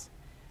audience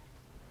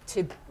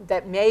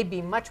that may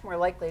be much more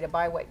likely to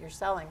buy what you're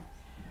selling.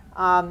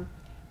 I'm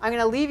going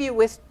to leave you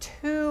with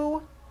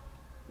two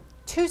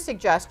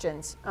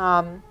suggestions.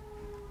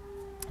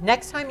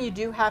 Next time you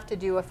do have to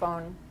do a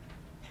phone,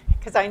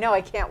 because I know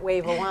I can't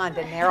wave a wand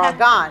and they're all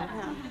gone.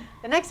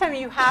 The next time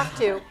you have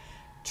to,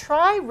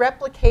 try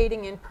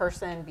replicating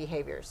in-person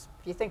behaviors,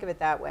 if you think of it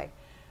that way.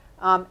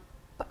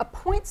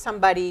 Appoint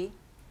somebody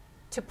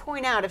to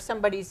point out if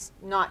somebody's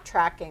not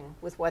tracking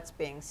with what's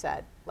being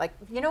said. Like,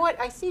 you know what,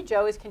 I see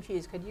Joe is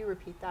confused. Could you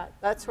repeat that?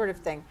 That sort of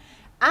thing.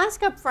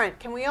 Ask up front,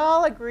 can we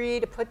all agree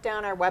to put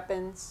down our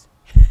weapons,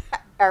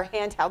 our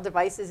handheld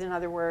devices, in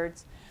other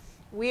words?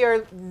 We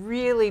are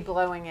really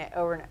blowing it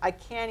over. I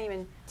can't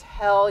even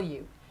tell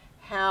you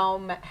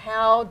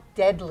how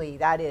deadly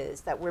that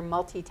is, that we're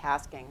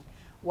multitasking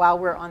while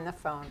we're on the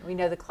phone. We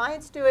know the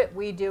clients do it,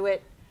 we do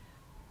it.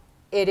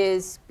 It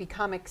is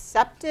become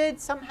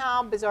accepted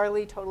somehow,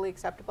 bizarrely, totally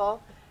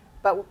acceptable.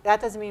 But that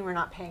doesn't mean we're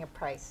not paying a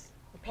price.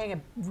 We're paying a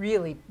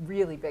really,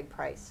 really big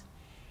price.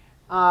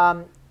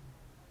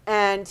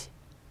 And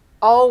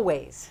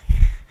always,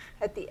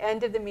 at the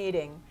end of the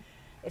meeting,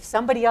 if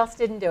somebody else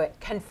didn't do it,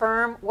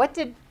 confirm what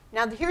did,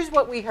 now here's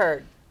what we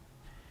heard.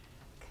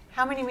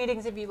 How many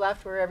meetings have you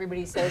left where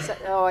everybody says,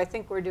 oh, I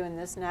think we're doing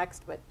this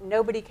next, but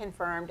nobody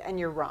confirmed, and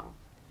you're wrong.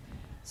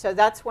 So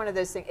that's one of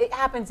those things. It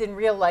happens in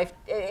real life,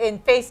 in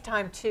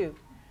FaceTime too.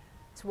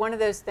 It's one of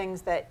those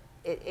things that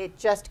it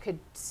just could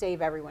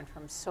save everyone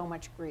from so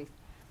much grief.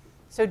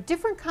 So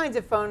different kinds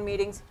of phone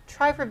meetings.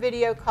 Try for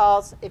video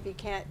calls if you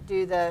can't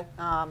do the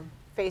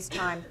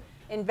FaceTime.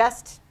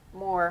 Invest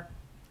more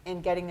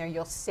in getting there.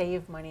 You'll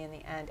save money in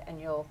the end, and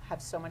you'll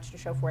have so much to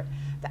show for it.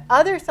 The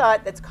other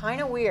thought that's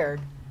kind of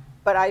weird,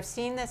 but I've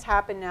seen this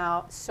happen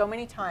now so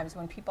many times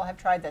when people have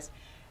tried this.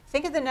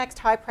 Think of the next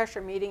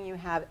high-pressure meeting you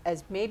have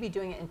as maybe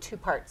doing it in 2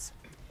 parts.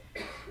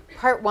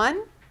 Part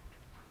 1,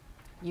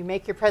 you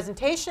make your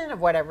presentation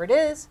of whatever it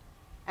is,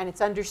 and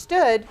it's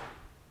understood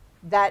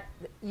that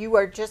you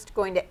are just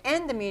going to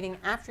end the meeting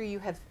after you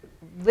have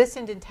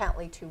listened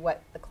intently to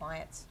what the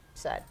clients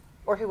said,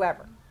 or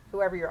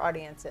whoever your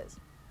audience is.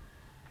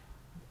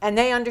 And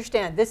they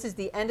understand this is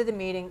the end of the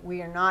meeting.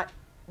 We are not,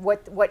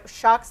 what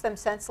shocks them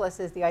senseless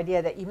is the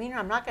idea that, you mean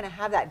I'm not going to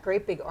have that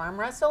great big arm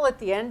wrestle at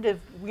the end of,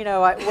 you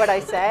know, what I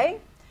say?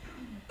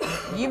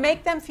 You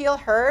make them feel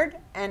heard,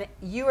 and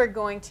you are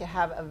going to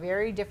have a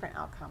very different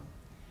outcome.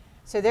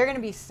 So they're going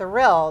to be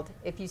thrilled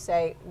if you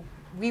say,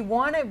 we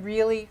want to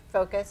really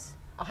focus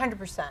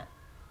 100%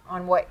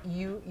 on what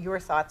your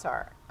thoughts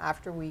are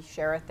after we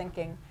share our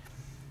thinking.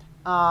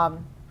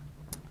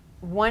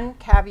 One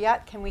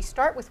caveat, can we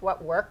start with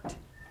what worked?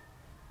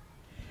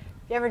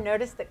 You ever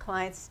notice that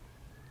clients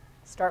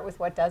start with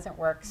what doesn't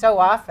work so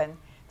often?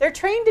 They're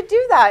trained to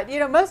do that. You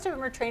know, most of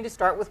them are trained to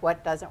start with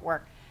what doesn't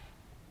work.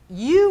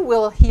 You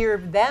will hear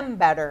them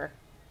better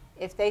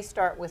if they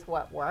start with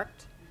what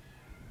worked.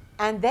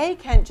 And they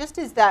can, just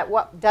as that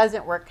what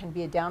doesn't work can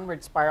be a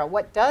downward spiral,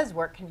 what does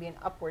work can be an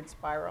upward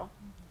spiral.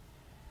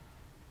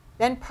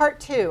 Then part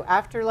 2,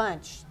 after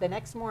lunch, the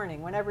next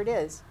morning, whenever it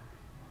is,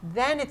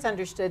 then it's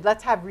understood,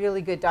 let's have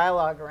really good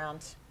dialogue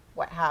around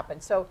what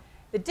happened. So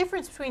the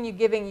difference between you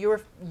giving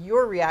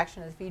your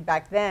reaction to the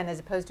feedback then as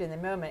opposed to in the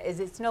moment is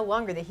it's no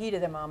longer the heat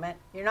of the moment.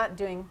 You're not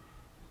doing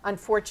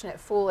unfortunate,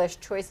 foolish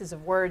choices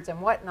of words and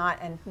whatnot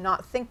and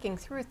not thinking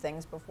through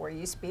things before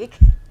you speak.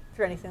 If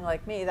you're anything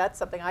like me, that's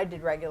something I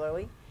did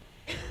regularly.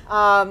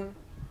 So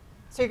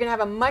you're going to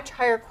have a much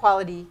higher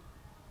quality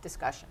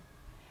discussion.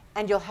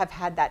 And you'll have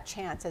had that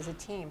chance as a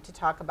team to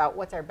talk about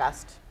what's our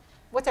best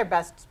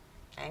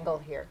angle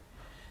here.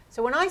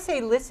 So when I say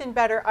listen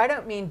better, I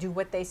don't mean do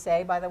what they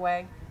say, by the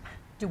way.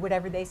 Do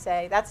whatever they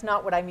say. That's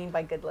not what I mean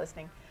by good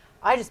listening.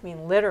 I just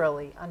mean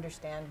literally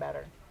understand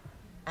better.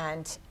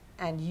 And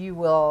you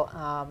will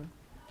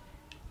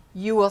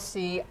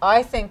see,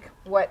 I think,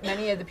 what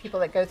many of the people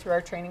that go through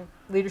our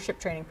leadership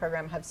training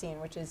program have seen,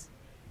 which is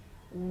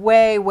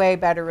way, way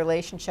better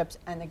relationships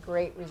and the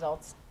great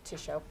results to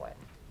show for it.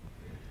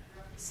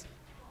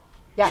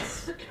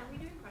 Yes? Are we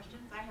doing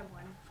questions? I have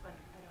one, but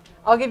I don't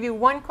know. I'll give you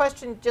one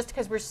question just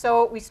because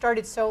we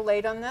started so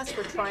late on this.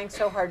 We're trying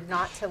so hard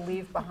not to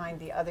leave behind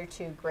the other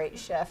 2 great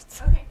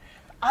shifts. Okay.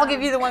 I'll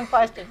give you the one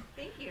question.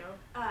 Thank you.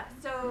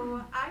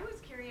 So I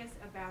was curious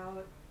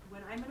about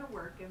when I'm in a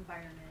work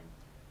environment,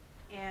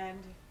 and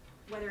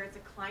whether it's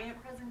a client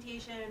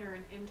presentation or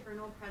an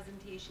internal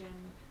presentation,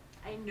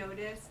 I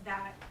notice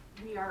that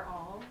we are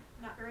all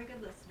not very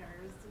good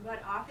listeners,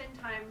 but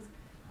oftentimes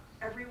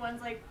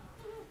everyone's like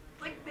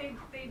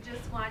they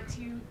just want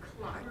to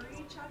clobber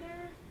each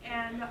other,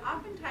 and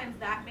oftentimes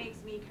that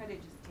makes me kind of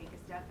just take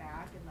a step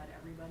back and let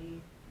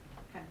everybody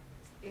kind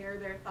of air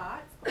their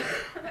thoughts.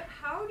 But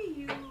how do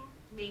you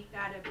make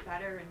that a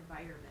better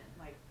environment?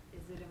 Like,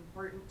 is it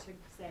important to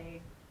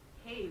say,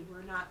 hey,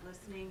 we're not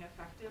listening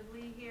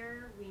effectively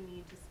here, we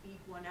need to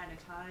speak one at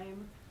a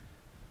time?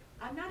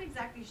 I'm not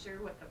exactly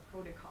sure what the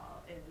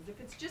protocol is. If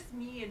it's just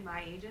me and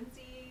my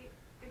agency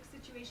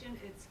situation,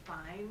 it's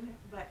fine,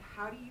 but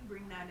how do you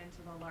bring that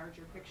into the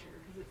larger picture?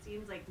 Because it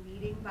seems like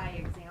leading by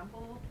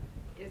example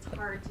is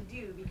hard to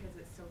do because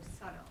it's so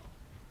subtle,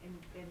 and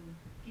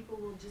people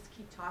will just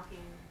keep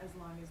talking as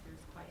long as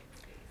there's quiet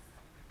space.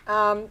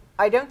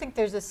 I don't think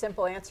there's a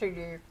simple answer to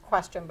your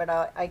question,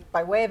 but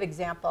by way of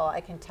example,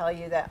 I can tell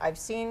you that I've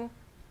seen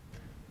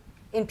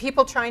in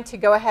people trying to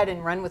go ahead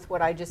and run with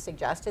what I just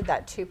suggested,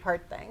 that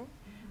two-part thing,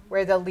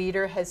 where the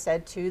leader has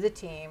said to the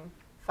team,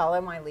 follow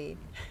my lead.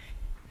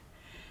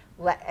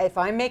 If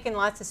I'm making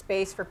lots of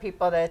space for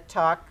people to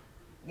talk,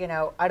 you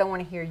know, I don't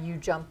want to hear you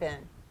jump in.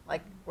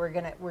 Like,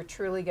 we're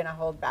truly gonna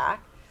hold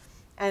back.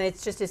 And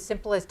it's just as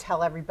simple as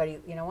tell everybody,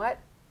 you know what,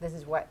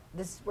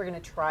 we're gonna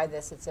try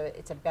this.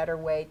 It's a better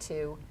way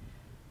to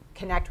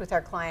connect with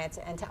our clients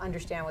and to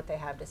understand what they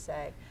have to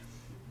say.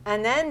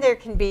 And then there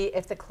can be,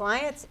 if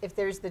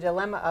there's the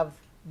dilemma of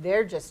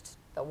they're just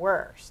the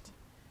worst.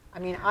 I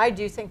mean, I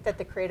do think that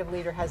the creative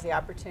leader has the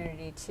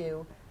opportunity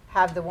to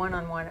have the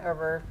one-on-one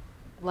over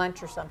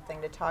lunch or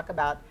something to talk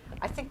about,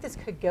 I think this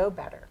could go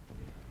better.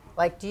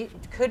 Like,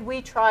 could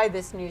we try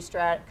this new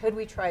could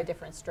we try a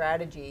different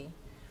strategy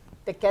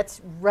that gets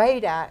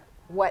right at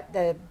what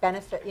the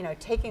benefit, you know,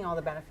 taking all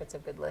the benefits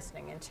of good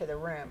listening into the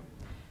room.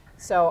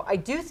 So I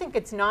do think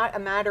it's not a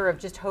matter of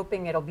just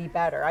hoping it'll be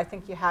better. I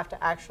think you have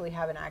to actually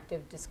have an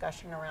active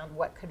discussion around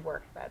what could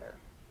work better.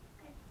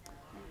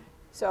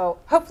 So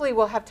hopefully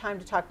we'll have time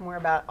to talk more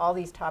about all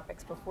these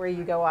topics before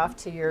you go off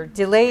to your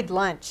delayed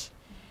lunch.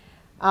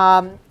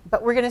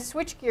 But we're going to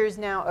switch gears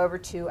now over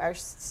to our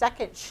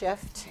second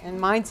shift in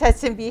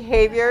mindsets and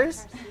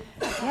behaviors.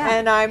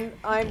 And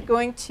I'm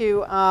going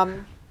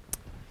to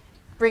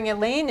bring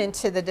Elaine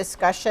into the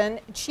discussion.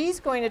 She's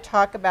going to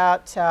talk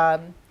about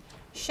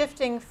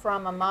shifting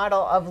from a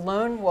model of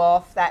lone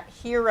wolf, that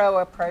hero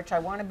approach, I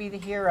want to be the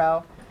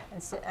hero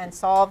and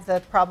solve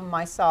the problem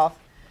myself,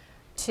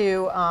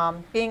 to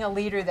being a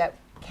leader that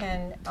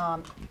can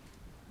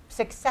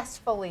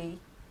successfully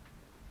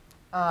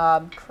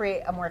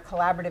create a more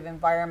collaborative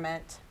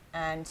environment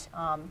and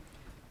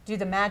do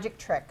the magic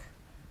trick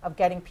of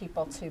getting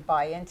people to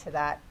buy into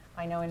that.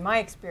 I know in my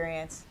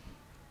experience,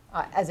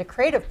 as a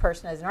creative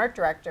person, as an art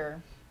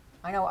director,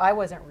 I know I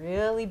wasn't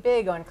really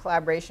big on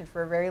collaboration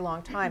for a very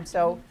long time.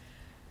 So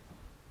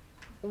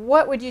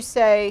what would you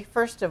say,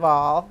 first of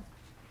all,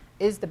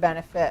 is the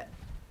benefit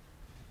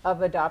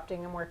of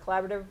adopting a more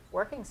collaborative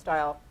working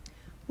style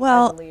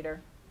as a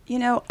leader? You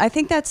know, I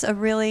think that's a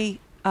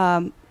really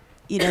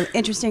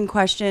interesting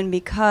question,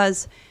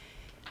 because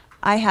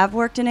I have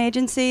worked in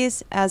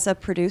agencies as a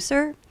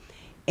producer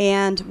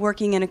and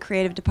working in a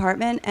creative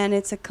department, and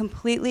it's a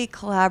completely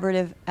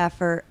collaborative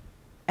effort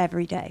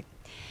every day.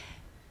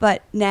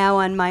 But now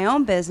on my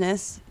own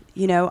business,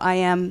 you know, I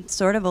am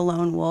sort of a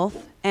lone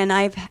wolf, and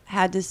I've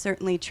had to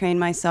certainly train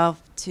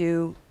myself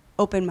to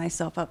open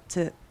myself up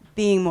to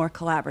being more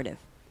collaborative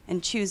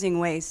and choosing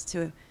ways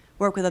to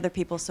work with other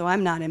people so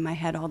I'm not in my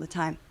head all the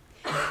time.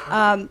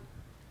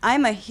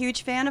 I'm a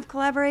huge fan of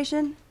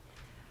collaboration.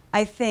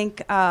 I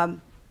think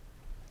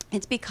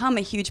it's become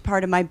a huge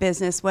part of my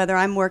business, whether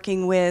I'm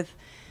working with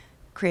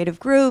creative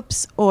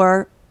groups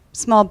or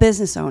small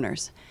business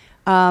owners.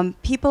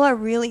 People are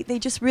they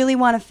just really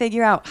want to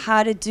figure out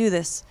how to do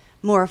this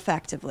more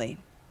effectively.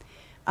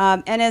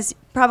 And as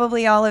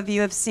probably all of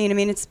you have seen, I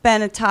mean, it's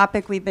been a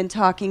topic we've been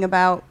talking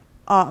about,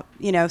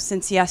 you know,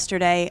 since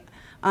yesterday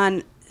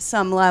on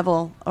some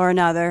level or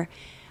another.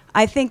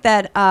 I think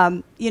that,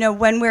 you know,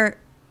 when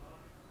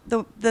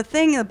the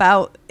thing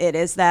about it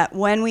is that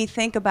when we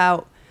think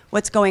about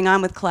what's going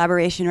on with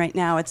collaboration right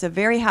now, it's a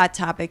very hot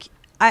topic.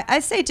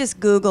 I say just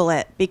Google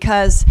it,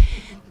 because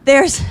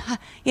there's,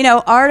 you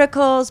know,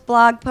 articles,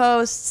 blog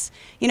posts,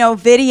 you know,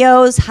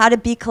 videos, how to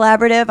be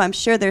collaborative. I'm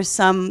sure there's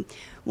some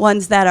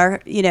ones that are,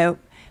 you know,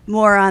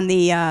 more on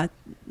the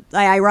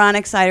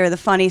ironic side or the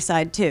funny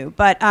side too.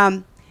 But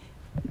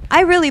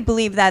I really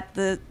believe that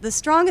the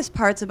strongest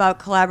parts about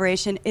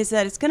collaboration is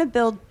that it's going to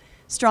build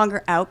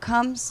stronger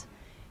outcomes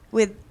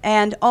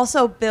and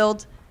also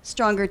build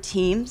stronger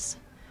teams.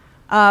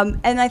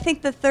 And I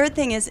think the third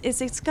thing is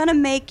it's going to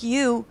make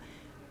you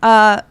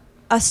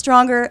a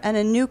stronger and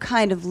a new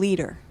kind of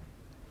leader,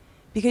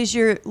 because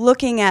you're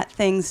looking at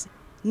things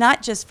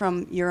not just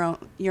from your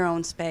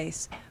own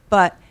space,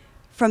 but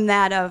from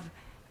that of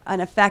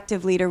an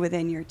effective leader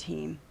within your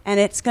team, and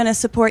it's going to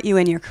support you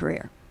in your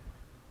career.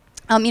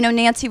 You know,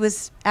 Nancy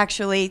was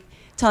actually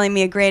telling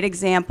me a great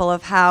example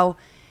of how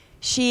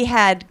she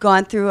had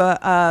gone through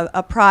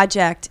a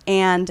project,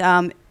 and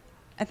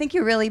I think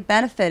you really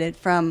benefited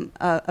from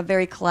a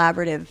very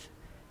collaborative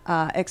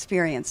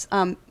experience.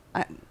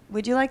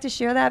 Would you like to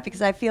share that?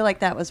 Because I feel like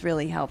that was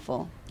really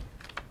helpful.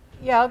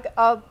 Yeah,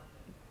 I'll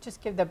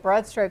just give the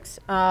broad strokes.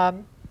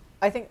 I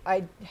think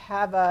I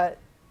have of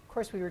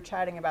course we were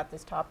chatting about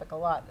this topic a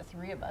lot, the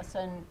three of us,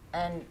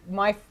 and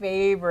my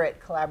favorite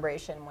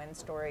collaboration win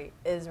story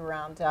is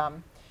around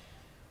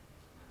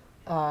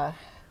a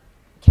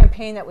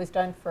campaign that was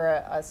done for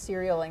a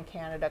cereal in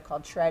Canada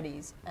called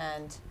Shreddies.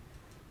 And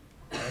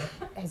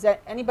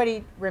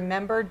anybody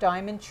remember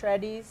Diamond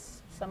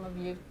Shreddies? Some of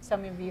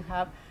you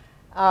have.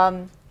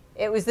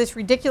 It was this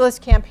ridiculous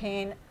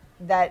campaign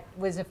that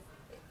was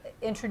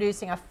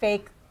introducing a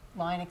fake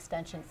line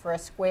extension for a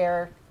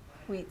square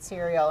wheat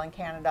cereal in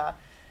Canada.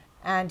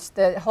 And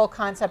the whole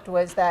concept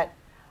was that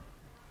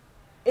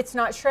it's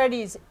not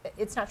shreddies,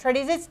 it's not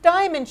shreddies, it's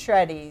diamond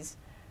shreddies.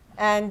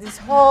 And this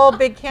whole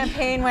big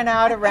campaign went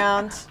out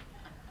around,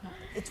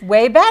 it's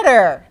way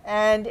better.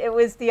 And it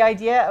was the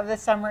idea of the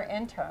summer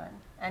intern.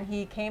 And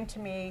he came to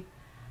me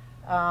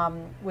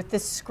with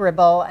this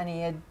scribble, and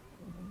he had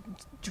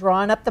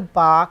drawn up the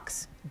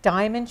box,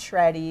 diamond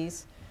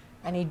shreddies,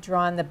 and he'd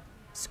drawn the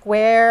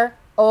square,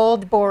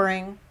 old,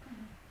 boring,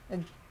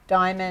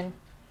 diamond,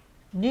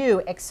 new,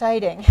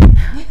 exciting.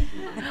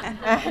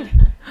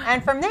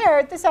 and from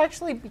there,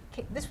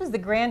 this was the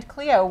Grand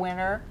Clio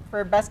winner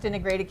for Best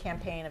Integrated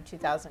Campaign of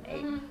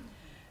 2008.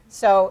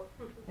 So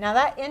now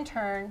that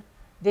intern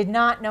did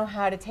not know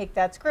how to take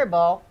that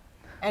scribble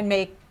and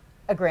make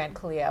a Grand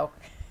Clio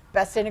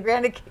Best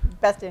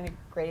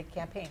Integrated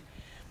Campaign.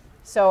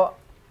 So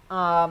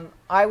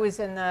I was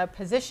in the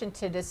position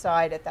to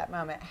decide at that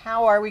moment,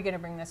 how are we going to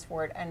bring this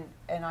forward?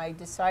 And I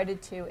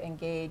decided to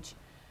engage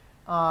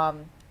a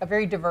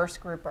very diverse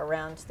group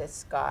around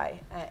this guy,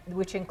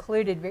 which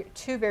included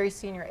two very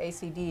senior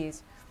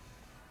ACDs.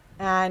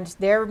 And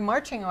their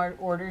marching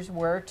orders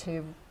were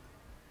to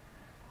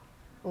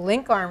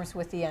link arms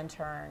with the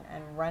intern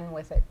and run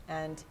with it.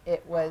 And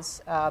it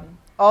was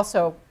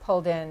also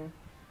pulled in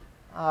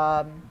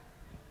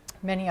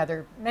many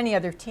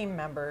other team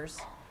members,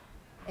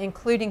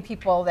 including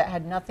people that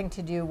had nothing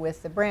to do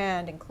with the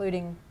brand,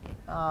 including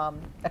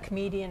a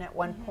comedian at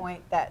one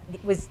point that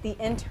was the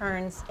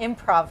intern's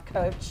improv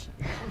coach.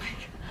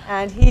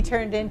 And he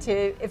turned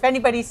into, if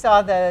anybody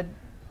saw the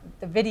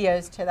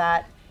videos to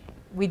that,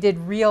 we did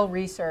real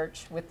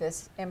research with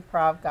this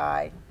improv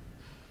guy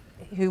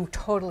who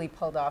totally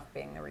pulled off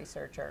being the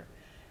researcher.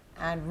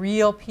 And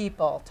real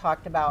people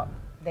talked about,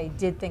 they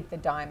did think the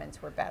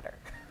diamonds were better.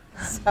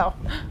 So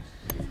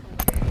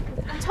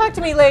talk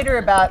to me later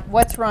about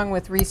what's wrong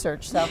with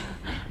research. So,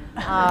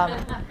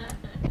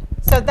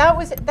 so that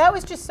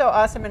was just so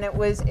awesome, and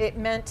it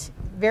meant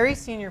very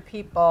senior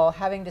people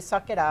having to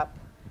suck it up,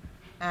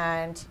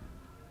 and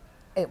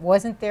it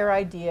wasn't their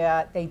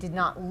idea. They did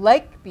not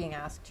like being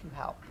asked to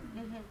help,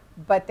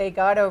 but they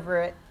got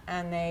over it,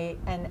 and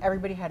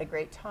everybody had a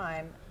great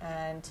time,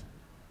 and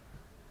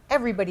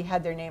everybody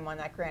had their name on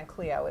that Grand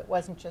Clio. It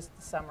wasn't just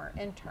the summer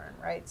intern,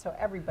 right? So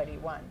everybody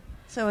won.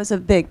 So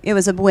it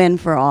was a win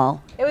for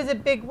all. It was a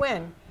big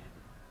win.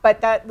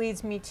 But that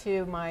leads me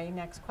to my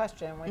next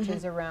question, which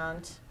is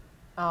around,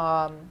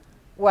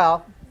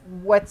 well,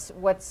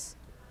 what's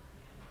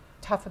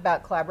tough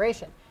about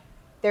collaboration?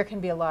 There can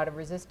be a lot of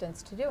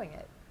resistance to doing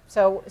it.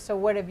 So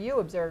what have you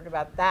observed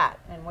about that,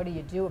 and what do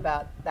you do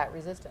about that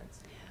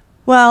resistance?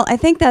 Well, I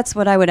think that's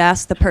what I would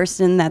ask the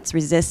person that's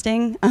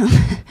resisting.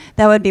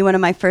 That would be one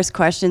of my first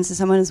questions to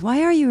someone is,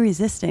 why are you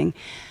resisting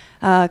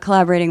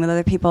collaborating with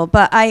other people?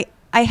 But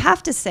I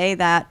have to say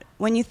that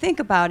when you think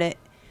about it,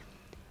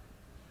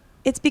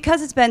 it's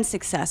because it's been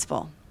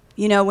successful.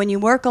 You know, when you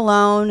work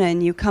alone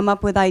and you come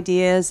up with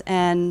ideas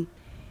and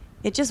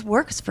it just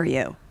works for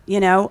you, you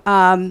know.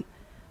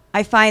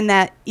 I find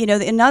that, you know,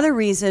 another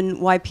reason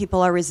why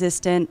people are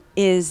resistant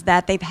is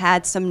that they've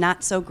had some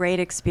not so great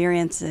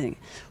experiencing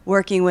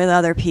working with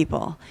other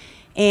people.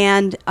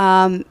 And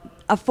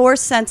a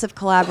forced sense of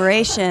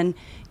collaboration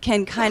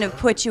can kind of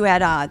put you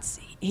at odds.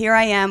 Here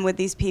I am with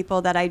these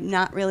people that I'm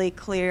not really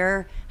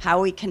clear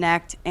how we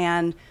connect,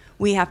 and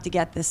we have to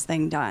get this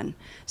thing done.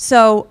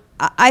 So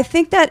I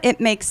think that it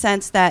makes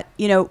sense that,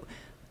 you know,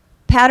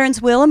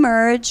 patterns will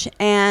emerge,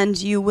 and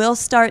you will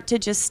start to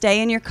just stay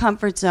in your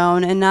comfort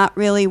zone and not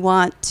really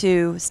want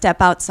to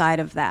step outside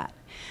of that.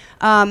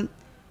 And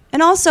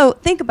also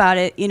think about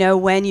it, you know,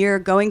 when you're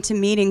going to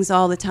meetings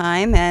all the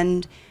time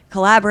and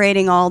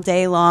collaborating all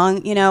day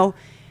long, you know,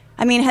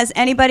 I mean, has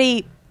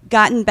anybody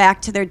gotten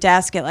back to their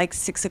desk at like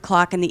 6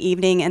 o'clock in the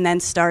evening and then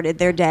started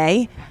their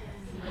day?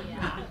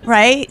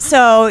 Right?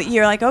 So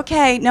you're like,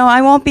 okay, no,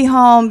 I won't be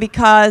home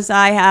because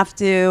I have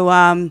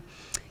to,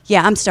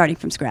 yeah, I'm starting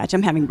from scratch.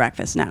 I'm having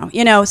breakfast now.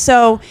 You know,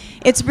 so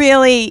it's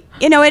really,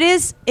 you know,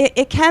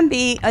 it can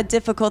be a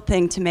difficult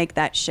thing to make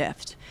that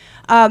shift.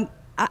 And,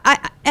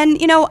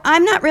 you know,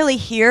 I'm not really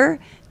here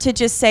to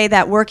just say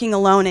that working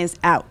alone is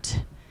out,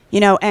 you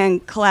know,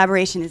 and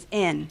collaboration is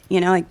in, you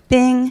know, like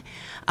bing.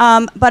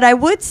 But I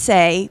would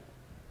say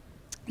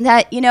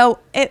that, you know,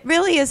 it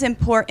really is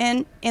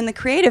important in the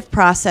creative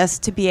process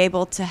to be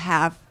able to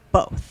have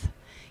both.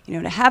 You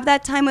know, to have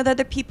that time with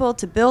other people,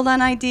 to build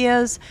on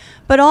ideas,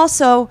 but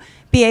also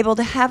be able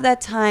to have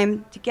that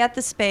time to get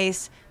the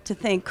space to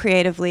think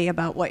creatively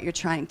about what you're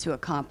trying to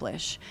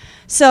accomplish.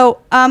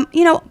 So,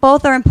 you know,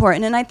 both are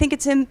important, and I think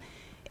it's an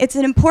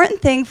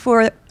important thing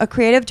for a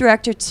creative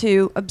director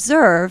to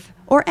observe,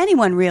 or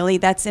anyone really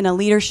that's in a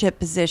leadership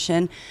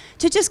position,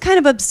 to just kind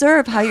of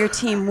observe how your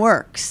team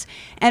works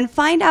and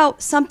find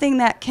out something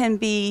that can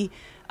be,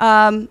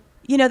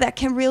 you know, that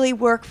can really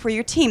work for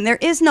your team. There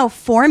is no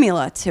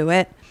formula to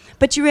it.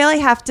 But you really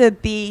have to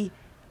be,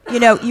 you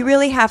know, you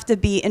really have to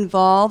be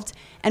involved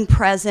and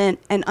present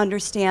and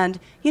understand,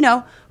 you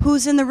know,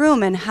 who's in the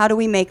room and how do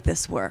we make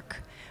this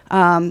work.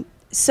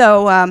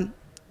 So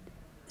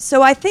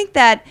I think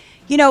that,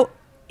 you know,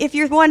 if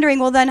you're wondering,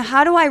 well, then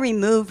how do I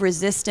remove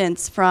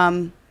resistance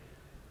from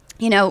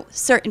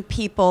certain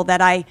people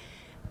that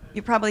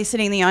you're probably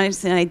sitting in the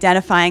audience and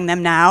identifying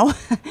them now,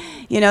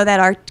 that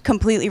are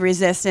completely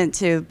resistant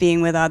to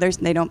being with others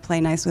and they don't play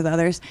nice with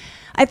others.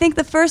 I think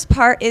the first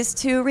part is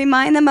to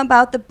remind them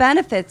about the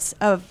benefits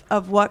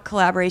of what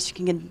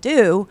collaboration can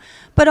do,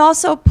 but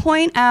also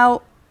point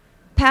out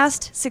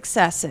past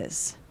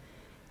successes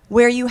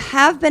where you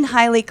have been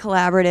highly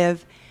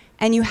collaborative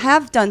and you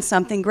have done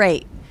something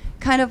great,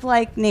 kind of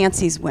like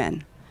Nancy's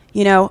win.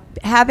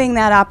 Having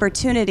that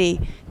opportunity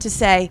to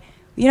say,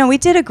 we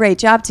did a great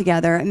job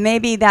together. And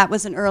maybe that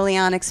was an early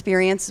on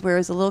experience where it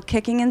was a little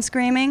kicking and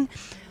screaming.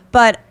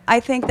 But I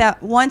think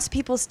that once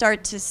people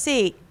start to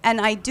see,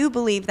 and I do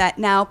believe that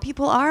now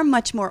people are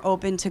much more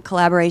open to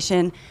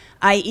collaboration,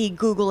 i.e.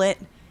 Google it,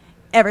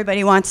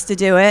 everybody wants to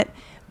do it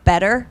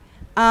better.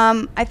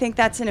 I think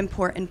that's an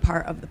important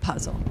part of the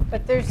puzzle.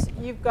 But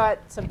you've got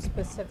some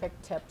specific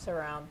tips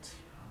around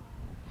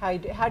how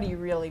do you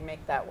really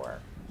make that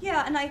work?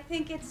 Yeah, and I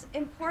think it's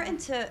important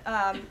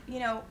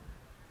to,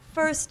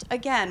 first,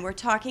 again, we're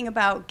talking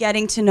about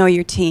getting to know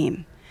your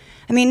team.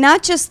 I mean,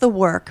 not just the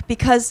work,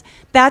 because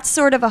that's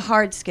sort of a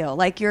hard skill.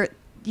 Like you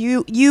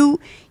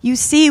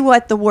see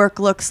what the work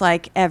looks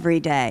like every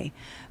day.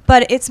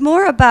 But it's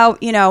more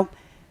about,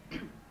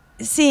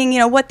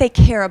 seeing, what they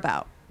care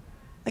about.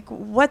 Like,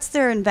 what's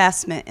their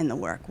investment in the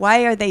work?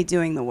 Why are they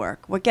doing the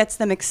work? What gets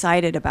them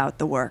excited about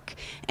the work?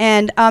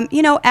 And,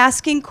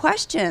 asking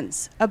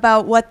questions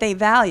about what they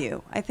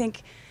value. I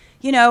think,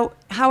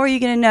 how are you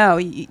going to know?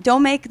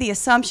 Don't make the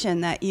assumption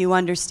that you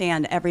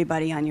understand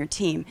everybody on your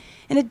team.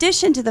 In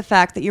addition to the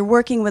fact that you're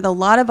working with a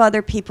lot of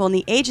other people in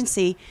the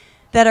agency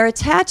that are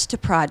attached to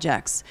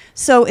projects.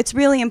 So it's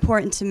really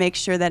important to make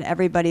sure that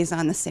everybody's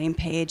on the same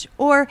page,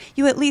 or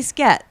you at least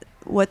get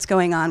what's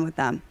going on with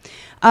them.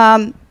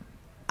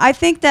 I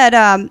think that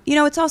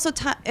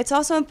it's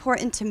also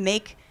important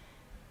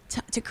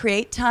to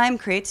create time,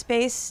 create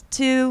space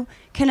to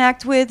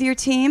connect with your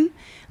team,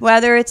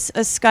 whether it's a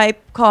Skype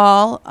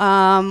call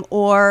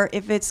or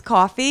if it's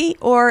coffee,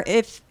 or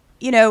if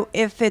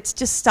it's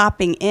just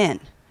stopping in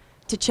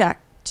to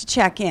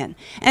check in.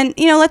 And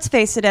let's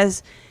face it,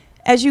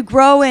 as you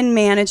grow in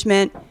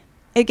management,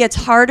 it gets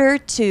harder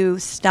to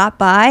stop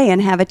by and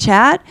have a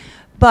chat,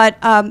 but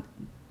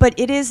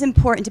it is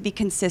important to be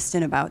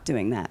consistent about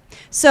doing that.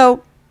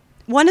 So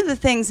one of the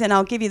things, and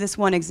I'll give you this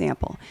one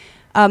example.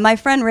 My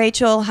friend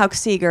Rachel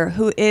Hauk-Seeger,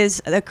 who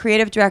is the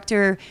creative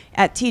director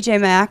at TJ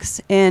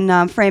Maxx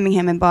in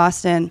Framingham in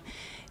Boston,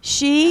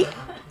 she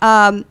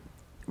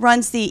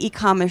runs the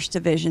e-commerce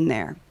division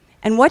there.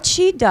 And what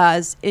she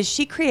does is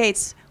she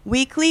creates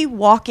weekly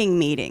walking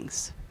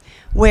meetings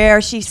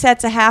where she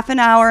sets a half an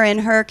hour in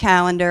her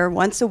calendar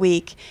once a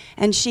week,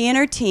 and she and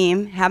her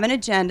team have an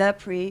agenda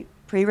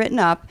pre-written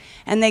up,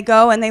 and they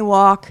go and they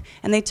walk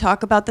and they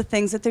talk about the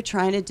things that they're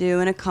trying to do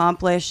and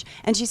accomplish.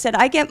 And she said,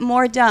 I get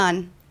more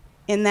done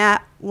in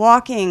that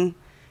walking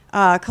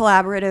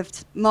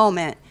collaborative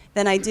moment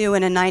than I do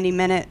in a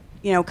 90-minute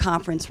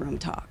conference room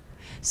talk.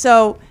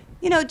 So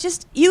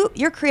just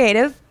you're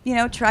creative,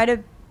 try to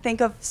think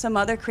of some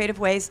other creative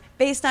ways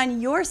based on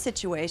your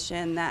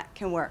situation that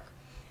can work.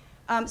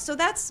 So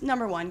that's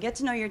number one, get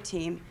to know your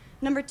team.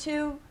 Number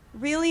two,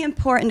 really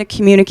important to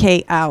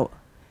communicate out.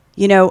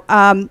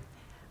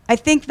 I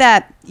think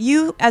that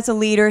you as a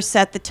leader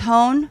set the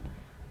tone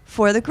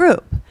for the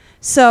group.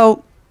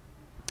 So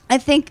I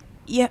think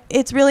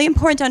it's really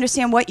important to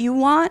understand what you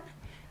want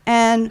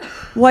and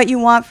what you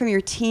want from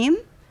your team,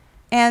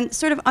 and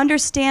sort of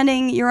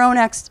understanding your own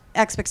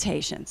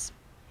expectations.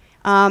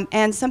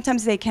 And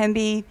sometimes they can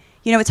be,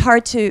 it's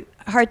hard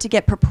to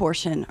get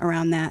proportion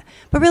around that.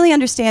 But really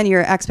understand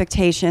your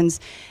expectations,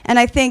 and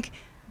I think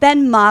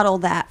then model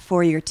that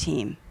for your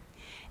team.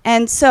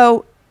 And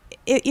so,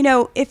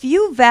 if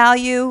you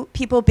value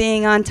people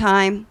being on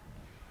time,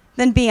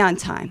 then be on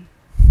time.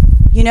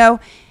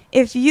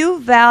 If you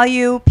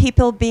value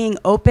people being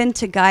open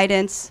to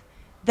guidance,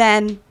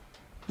 then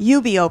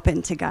you be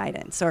open to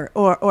guidance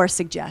or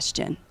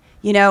suggestion.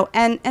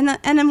 And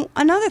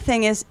another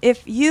thing is,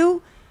 if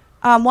you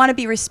want to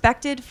be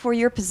respected for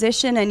your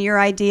position and your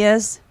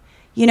ideas,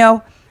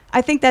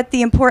 I think that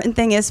the important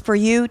thing is for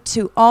you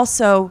to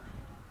also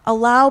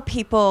allow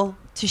people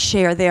to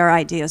share their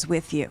ideas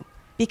with you,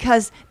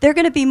 because they're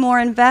going to be more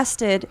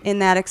invested in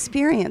that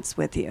experience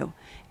with you,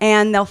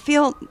 and they'll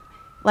feel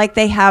like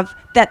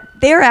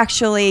they're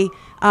actually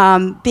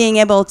being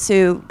able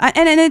to,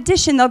 and in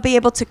addition, they'll be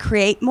able to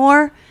create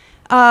more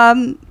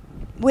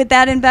with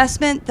that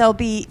investment. They'll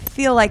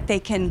feel like they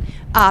can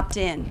opt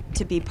in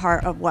to be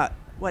part of what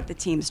the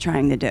team's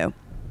trying to do.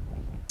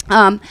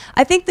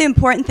 I think the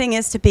important thing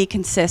is to be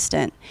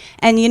consistent.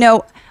 And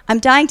I'm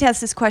dying to ask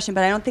this question,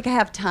 but I don't think I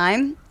have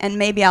time, and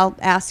maybe I'll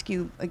ask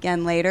you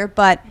again later.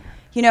 But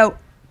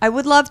I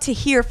would love to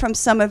hear from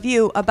some of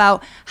you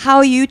about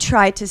how you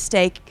try to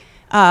stay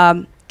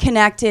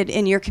connected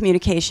in your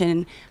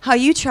communication, how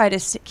you try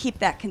to keep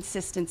that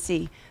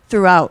consistency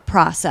throughout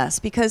process,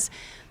 because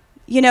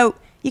you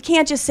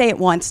can't just say it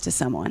once to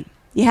someone.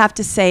 You have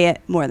to say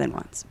it more than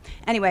once.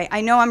 Anyway,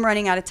 I know I'm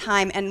running out of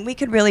time, and we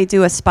could really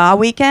do a spa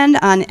weekend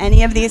on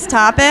any of these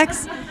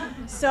topics.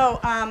 So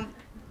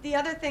the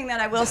other thing that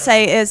I will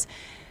say is,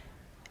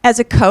 as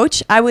a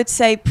coach, I would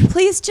say,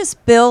 please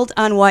just build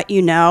on what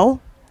you know,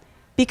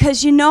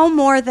 because you know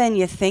more than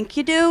you think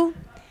you do.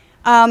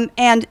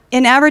 And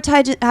in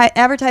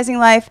advertising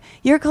life,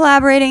 you're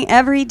collaborating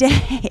every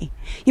day.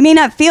 You may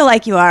not feel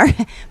like you are,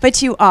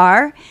 but you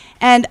are.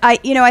 And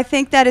I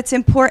think that it's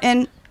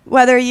important,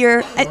 whether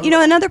you're,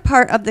 another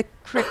part of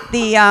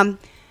the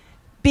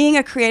being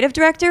a creative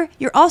director,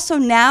 you're also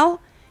now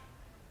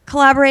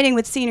collaborating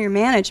with senior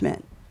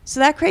management.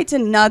 So that creates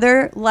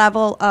another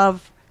level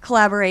of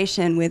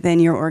collaboration within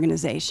your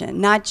organization,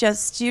 not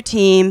just your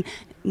team,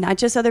 not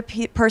just other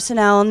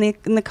personnel in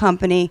the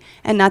company,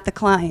 and not the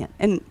client.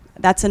 And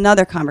that's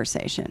another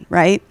conversation,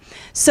 right?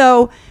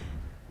 So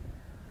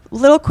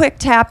little quick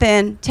tap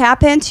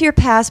into your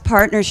past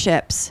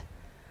partnerships.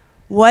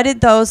 What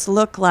did those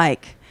look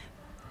like?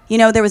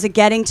 There was a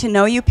getting to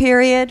know you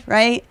period,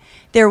 right?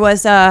 There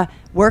was a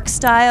work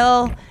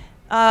style,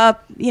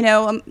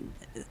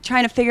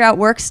 trying to figure out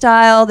work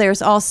style.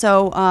 There's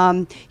also,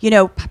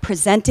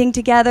 presenting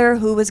together,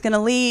 who was going to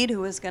lead,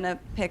 who was going to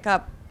pick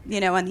up,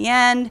 on the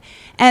end.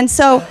 And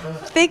so,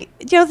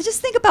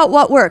 just think about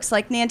what works.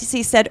 Like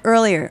Nancy said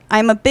earlier,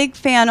 I'm a big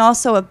fan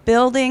also of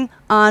building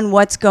on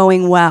what's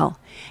going well.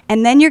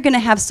 And then you're going to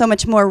have so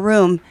much more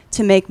room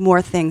to make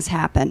more things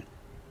happen.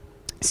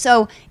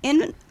 So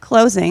in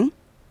closing,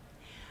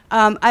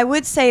 I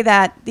would say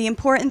that the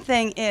important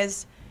thing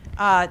is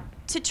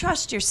to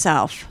trust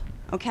yourself,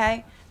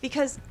 okay?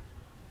 Because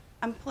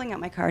I'm pulling out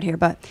my card here,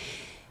 but,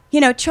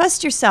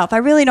 trust yourself. I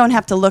really don't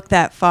have to look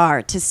that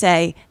far to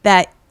say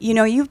that,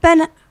 you've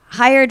been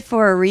hired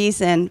for a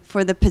reason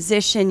for the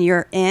position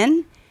you're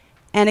in.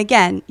 And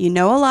again, you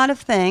know a lot of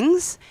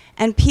things,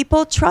 and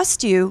people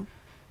trust you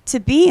to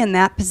be in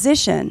that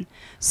position.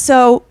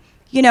 So,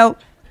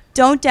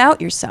 don't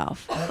doubt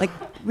yourself. Like,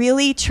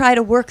 really try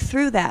to work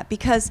through that,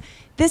 because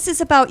this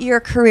is about your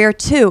career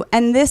too.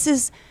 And this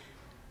is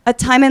a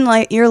time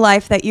in your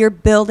life that you're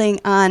building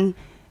on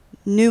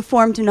new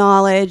formed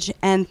knowledge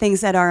and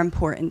things that are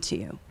important to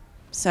you.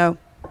 So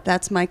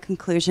that's my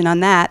conclusion on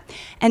that.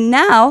 And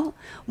now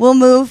we'll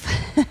move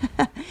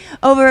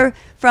over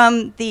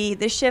from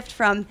the shift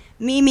from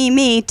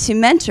me to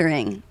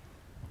mentoring.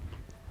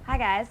 Hi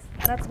guys,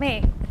 that's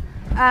me.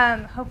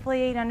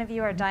 Hopefully none of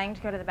you are dying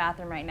to go to the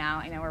bathroom right now.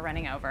 I know we're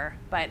running over,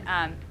 but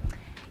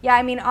yeah,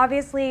 I mean,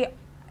 obviously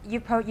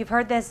you've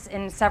heard this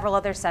in several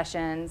other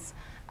sessions.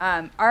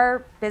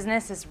 Our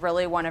business is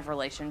really one of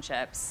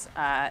relationships.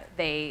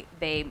 They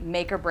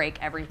make or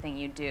break everything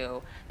you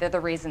do. They're the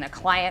reason a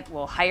client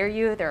will hire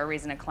you. They're a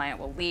reason a client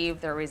will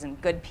leave. They're a reason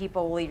good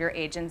people will leave your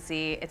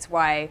agency. It's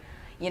why,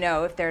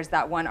 if there's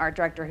that one art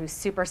director who's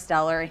super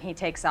stellar and he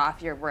takes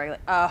off, you're worried,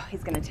 like, oh,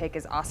 he's going to take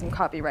his awesome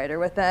copywriter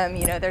with him.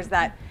 There's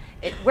that.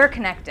 We're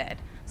connected.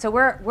 So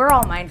we're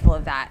all mindful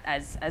of that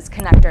as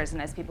connectors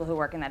and as people who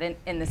work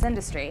in this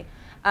industry.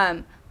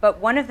 But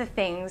one of the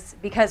things,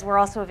 because we're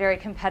also a very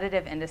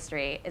competitive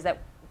industry, is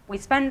that we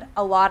spend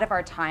a lot of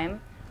our time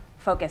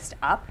focused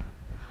up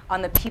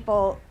on the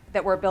people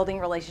that we're building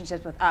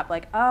relationships with up.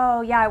 Like,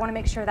 oh yeah, I want to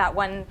make sure that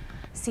one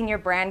senior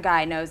brand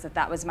guy knows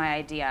that was my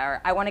idea.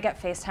 Or I want to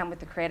get FaceTime with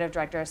the creative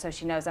director so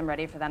she knows I'm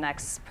ready for the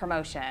next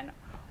promotion.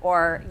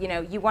 Or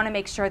you want to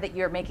make sure that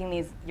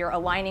you're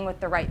aligning with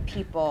the right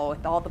people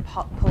with all the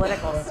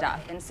political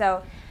stuff. And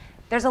so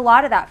there's a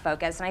lot of that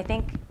focus, and I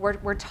think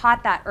we're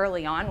taught that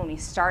early on when we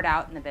start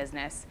out in the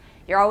business.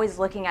 You're always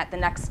looking at the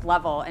next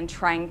level and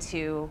trying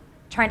to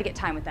get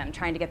time with them,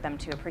 trying to get them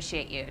to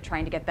appreciate you,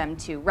 trying to get them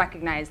to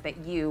recognize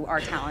that you are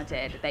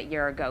talented, that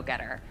you're a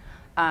go-getter.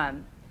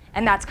 And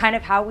that's kind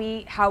of how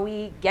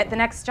we get the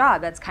next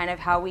job. That's kind of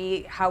how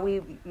we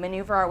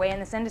maneuver our way in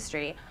this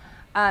industry.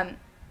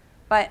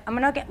 But I'm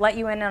going to let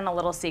you in on a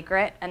little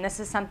secret, and this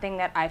is something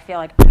that I feel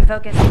like I'm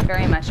focusing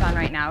very much on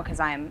right now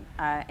because I'm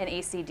an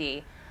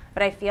ACD.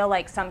 But I feel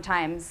like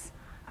sometimes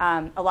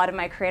a lot of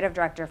my creative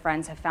director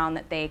friends have found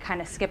that they kind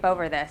of skip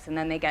over this, and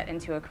then they get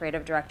into a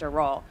creative director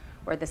role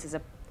where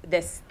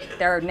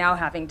they're now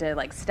having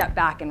to step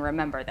back and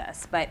remember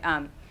this. But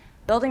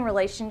building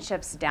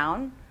relationships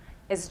down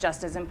is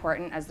just as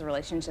important as the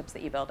relationships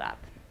that you build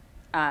up.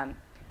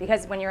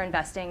 Because when you're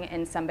investing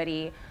in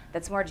somebody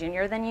that's more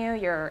junior than you,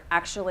 you're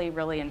actually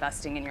really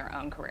investing in your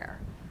own career.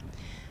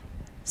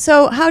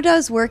 So how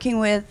does working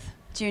with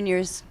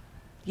juniors,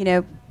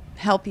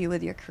 help you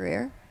with your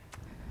career?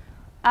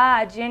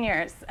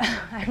 Juniors.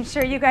 I'm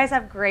sure you guys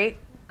have great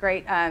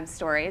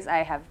stories. I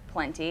have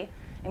plenty,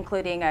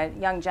 including a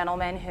young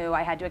gentleman who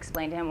I had to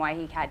explain to him why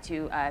he had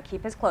to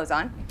keep his clothes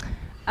on.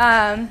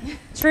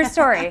 True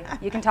story.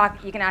 You can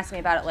ask me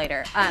about it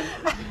later.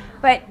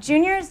 But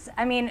juniors,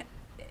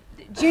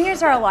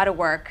 juniors are a lot of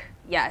work,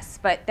 yes,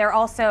 but they're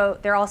also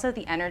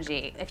the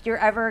energy. If you're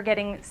ever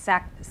getting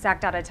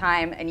sacked out of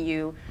time and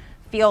you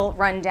feel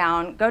run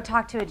down, go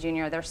talk to a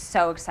junior. They're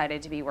so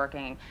excited to be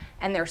working,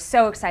 and they're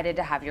so excited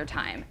to have your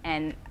time.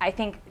 And I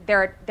think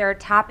they're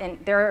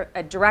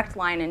a direct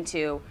line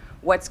into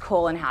what's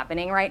cool and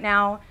happening right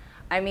now.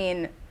 I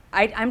mean,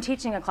 I'm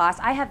teaching a class.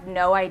 I have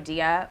no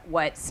idea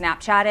what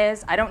Snapchat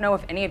is. I don't know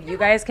if any of you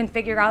guys can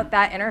figure out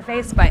that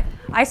interface, but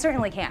I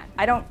certainly can.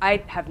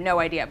 I have no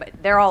idea, but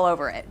they're all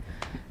over it.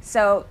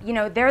 So, you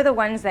know, they're the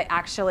ones that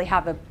actually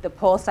have the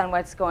pulse on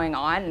what's going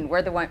on, and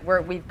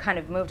we've kind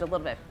of moved a little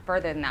bit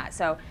further than that.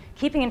 So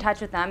keeping in touch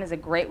with them is a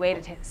great way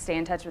to stay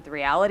in touch with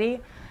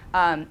reality.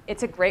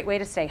 It's a great way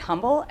to stay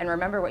humble and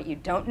remember what you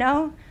don't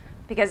know,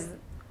 because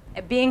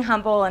being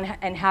humble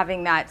and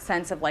having that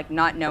sense of like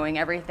not knowing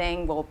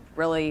everything will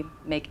really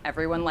make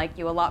everyone like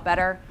you a lot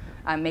better,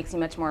 makes you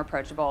much more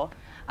approachable.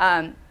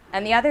 And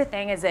the other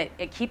thing is that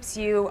it keeps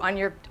you on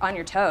your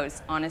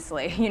toes,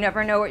 honestly. You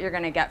never know what you're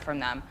gonna get from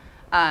them.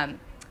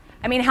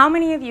 I mean, how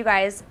many of you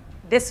guys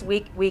this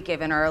week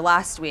even, or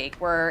last week,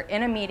 were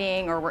in a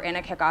meeting or were in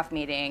a kickoff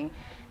meeting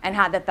and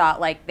had the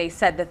thought, like, they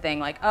said the thing,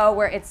 like, oh,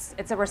 it's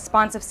a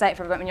responsive site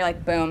for women, and you're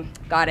like, boom,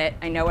 got it,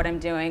 I know what I'm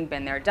doing,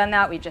 been there, done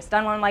that, we've just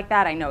done one like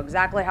that, I know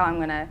exactly how I'm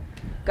gonna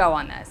go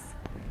on this.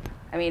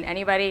 I mean,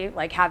 anybody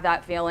like have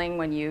that feeling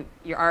when you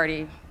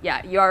already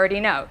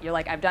know. You're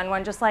like, I've done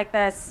one just like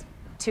this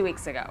 2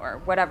 weeks ago,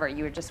 or whatever,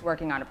 you were just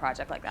working on a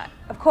project like that.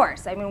 Of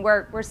course, I mean,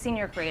 we're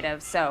senior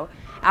creatives, so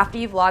after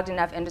you've logged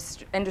enough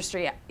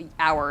industry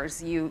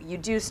hours, you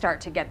do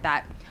start to get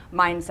that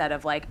mindset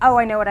of like, oh,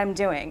 I know what I'm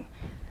doing.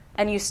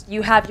 And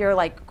you have your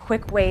like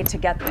quick way to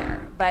get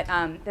there. But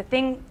the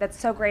thing that's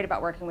so great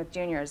about working with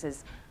juniors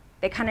is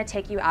they kind of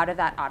take you out of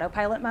that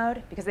autopilot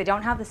mode because they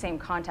don't have the same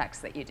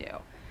context that you do.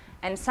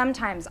 And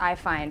sometimes I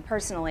find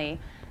personally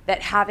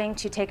that having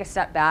to take a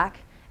step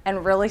back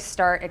and really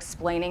start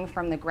explaining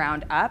from the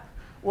ground up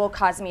will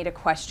cause me to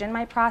question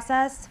my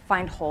process,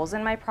 find holes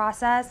in my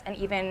process, and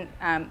even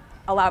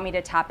allow me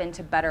to tap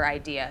into better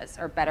ideas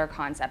or better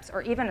concepts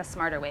or even a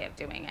smarter way of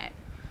doing it.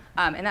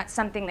 And that's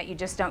something that you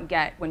just don't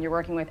get when you're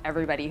working with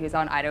everybody who's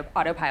on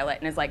autopilot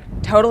and is like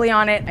totally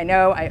on it, I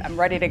know, I'm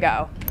ready to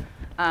go.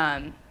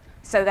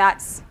 So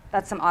that's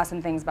some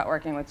awesome things about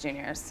working with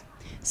juniors.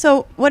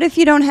 So what if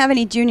you don't have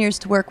any juniors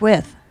to work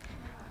with?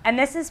 And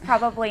this is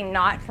probably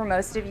not for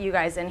most of you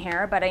guys in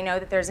here, but I know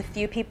that there's a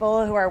few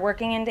people who are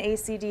working into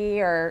ACD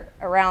or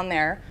around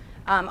there.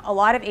 A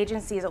lot of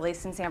agencies, at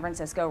least in San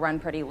Francisco, run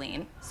pretty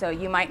lean. So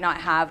you might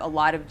not have a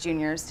lot of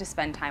juniors to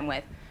spend time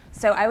with.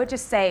 So I would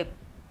just say,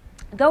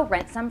 go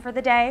rent some for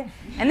the day.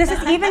 And this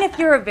is even if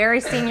you're a very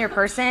senior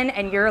person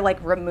and you're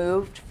like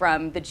removed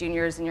from the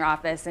juniors in your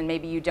office and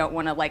maybe you don't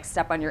want to like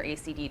step on your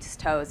ACD's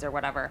toes or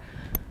whatever.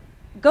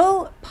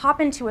 Go pop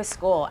into a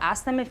school,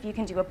 ask them if you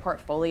can do a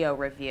portfolio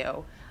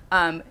review.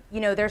 You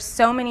know, there's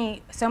so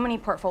many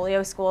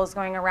portfolio schools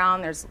going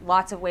around. There's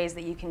lots of ways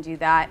that you can do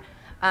that.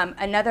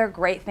 Another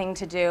great thing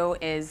to do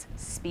is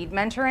speed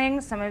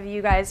mentoring. Some of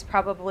you guys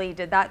probably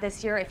did that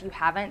this year. If you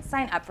haven't,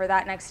 sign up for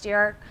that next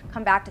year.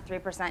 Come back to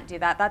 3%, do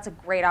that. That's a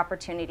great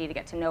opportunity to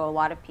get to know a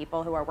lot of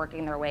people who are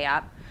working their way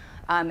up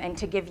and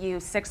to give you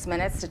 6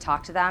 minutes to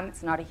talk to them.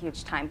 It's not a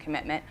huge time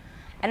commitment.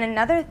 And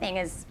another thing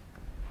is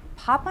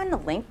pop onto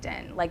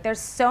LinkedIn. Like,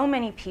 there's so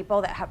many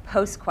people that have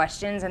post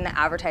questions in the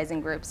advertising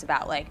groups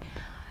about like,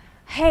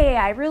 hey,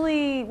 I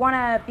really want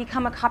to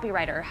become a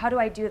copywriter. How do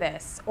I do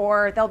this?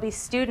 Or there'll be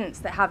students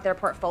that have their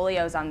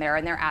portfolios on there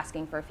and they're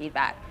asking for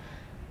feedback.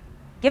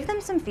 Give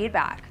them some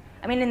feedback.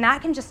 I mean, and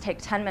that can just take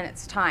 10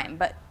 minutes time.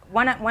 But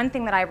one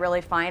thing that I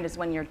really find is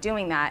when you're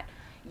doing that,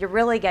 you're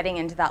really getting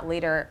into that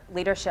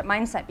leadership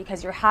mindset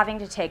because you're having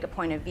to take a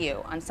point of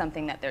view on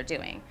something that they're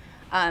doing.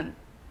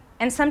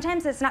 And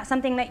sometimes it's not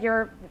something that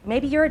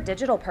maybe you're a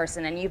digital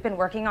person and you've been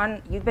working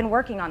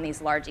on these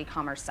large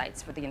e-commerce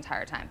sites for the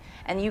entire time.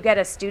 And you get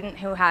a student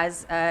who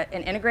has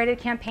an integrated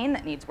campaign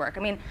that needs work. I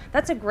mean,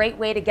 that's a great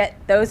way to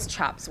get those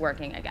chops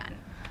working again.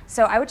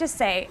 So I would just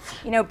say,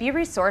 you know, be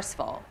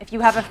resourceful. If you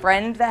have a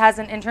friend that has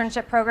an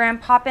internship program,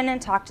 pop in and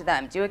talk to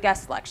them, do a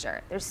guest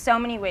lecture. There's so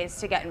many ways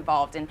to get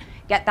involved and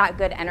get that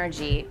good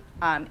energy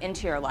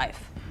into your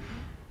life.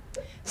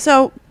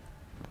 So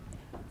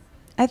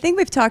I think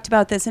we've talked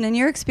about this, and in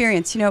your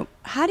experience, you know,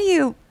 how do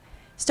you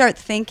start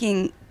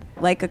thinking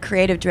like a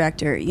creative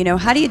director? You know,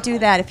 how do you do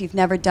that if you've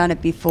never done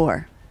it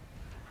before?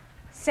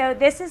 So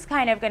this is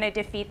kind of going to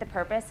defeat the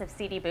purpose of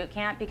CD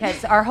Bootcamp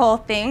because our whole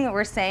thing that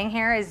we're saying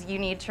here is you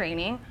need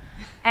training.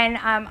 And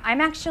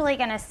I'm actually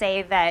going to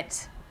say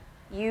that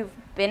you've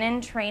been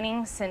in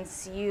training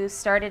since you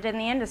started in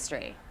the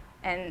industry.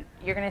 And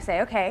you're going to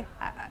say, okay,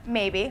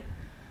 maybe.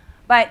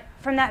 But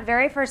from that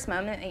very first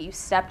moment that you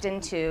stepped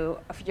into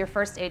your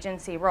first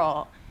agency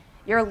role,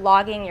 you're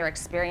logging your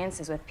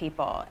experiences with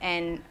people.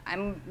 And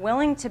I'm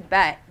willing to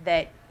bet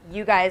that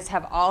you guys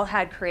have all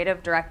had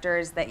creative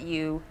directors that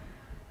you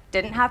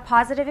didn't have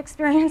positive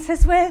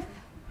experiences with,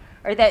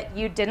 or that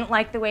you didn't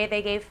like the way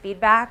they gave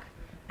feedback.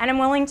 And I'm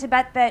willing to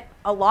bet that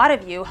a lot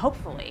of you,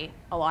 hopefully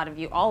a lot of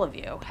you, all of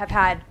you, have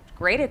had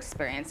great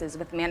experiences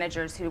with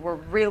managers who were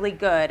really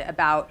good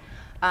about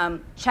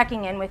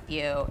checking in with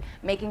you,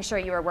 making sure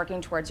you were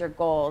working towards your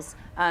goals,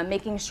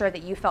 making sure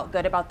that you felt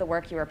good about the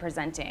work you were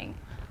presenting.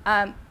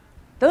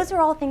 those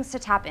are all things to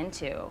tap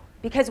into,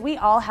 because we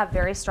all have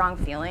very strong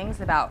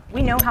feelings about,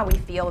 we know how we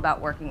feel about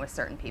working with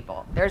certain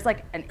people. There's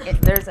like an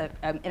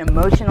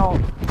emotional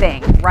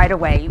thing right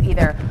away. You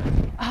either,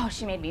 oh,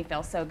 she made me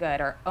feel so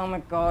good, or oh my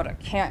God, I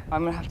can't,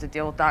 I'm gonna have to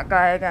deal with that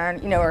guy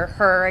again, you know, or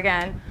her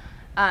again.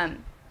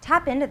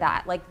 Tap into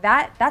that. Like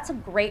that's a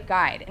great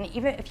guide. And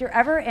even if you're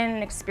ever in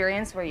an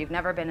experience where you've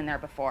never been in there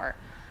before,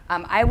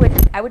 I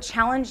would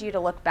challenge you to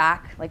look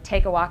back, like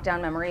take a walk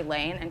down memory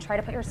lane and try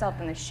to put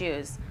yourself in the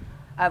shoes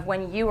of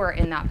when you were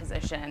in that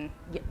position,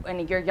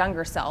 and your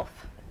younger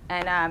self,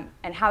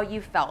 and how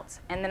you felt.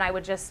 And then I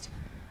would just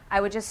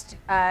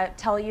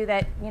tell you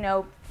that, you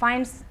know,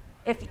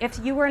 if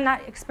you were in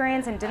that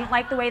experience and didn't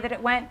like the way that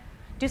it went,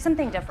 do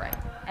something different.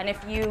 And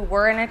if you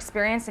were in an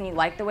experience and you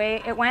liked the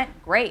way it went,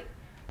 great.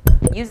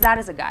 Use that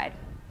as a guide.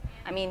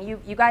 I mean,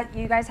 you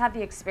guys have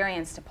the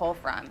experience to pull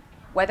from.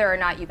 Whether or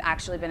not you've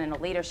actually been in a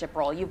leadership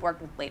role, you've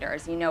worked with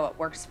leaders, you know what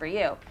works for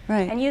you.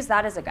 Right. And use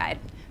that as a guide.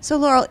 So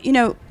Laurel, you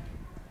know,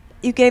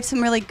 you gave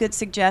some really good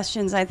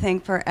suggestions, I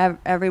think, for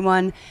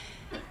everyone.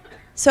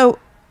 So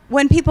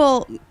when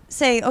people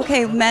say,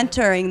 okay,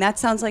 mentoring, that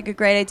sounds like a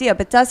great idea,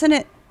 but doesn't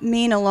it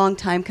mean a long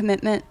time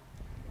commitment?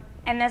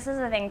 And this is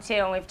the thing too,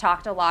 and we've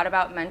talked a lot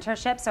about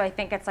mentorship, so I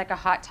think it's like a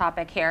hot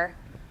topic here.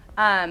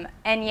 And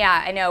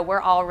yeah, I know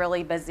we're all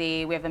really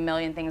busy. We have a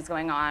million things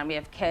going on. We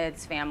have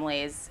kids,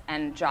 families,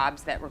 and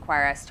jobs that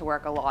require us to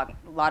work a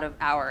lot of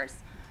hours.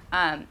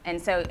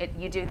 And so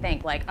you do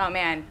think like, oh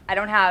man, I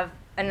don't have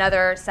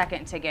another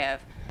second to give.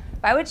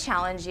 But I would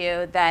challenge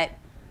you that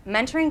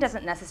mentoring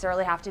doesn't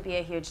necessarily have to be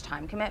a huge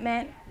time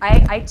commitment.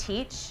 I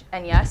teach,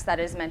 and yes, that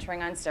is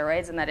mentoring on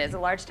steroids, and that is a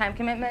large time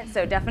commitment,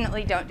 so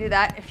definitely don't do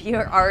that if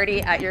you're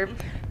already at your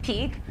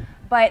peak.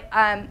 But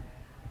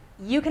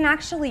you can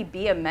actually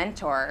be a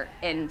mentor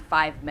in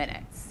 5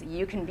 minutes.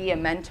 You can be a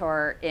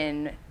mentor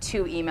in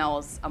 2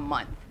 emails a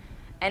month.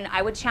 And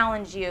I would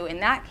challenge you in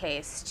that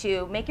case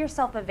to make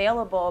yourself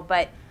available,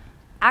 but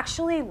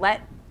actually let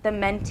the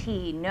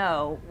mentee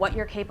know what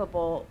you're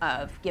capable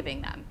of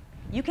giving them.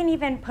 You can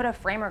even put a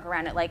framework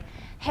around it, like,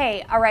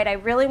 hey, all right, I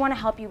really want to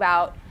help you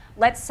out.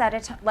 Let's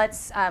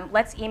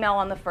email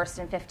on the 1st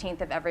and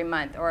 15th of every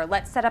month, or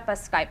let's set up a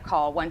Skype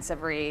call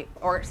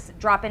or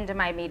drop into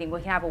my meeting.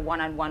 We can have a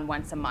one-on-one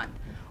once a month,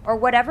 or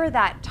whatever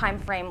that time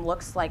frame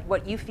looks like.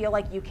 What you feel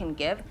like you can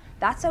give,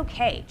 that's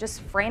okay.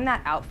 Just frame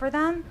that out for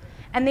them,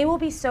 and they will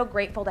be so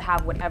grateful to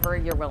have whatever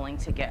you're willing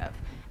to give.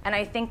 And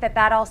I think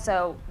that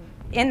also,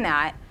 in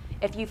that,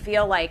 if you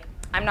feel like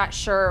I'm not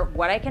sure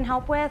what I can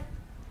help with,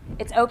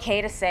 it's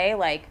okay to say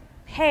like,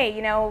 hey,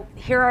 you know,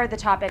 here are the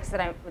topics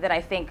that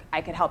I think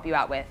I could help you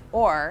out with.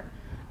 Or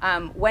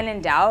when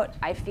in doubt,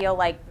 I feel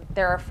like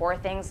there are 4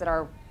 things that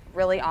are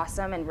really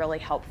awesome and really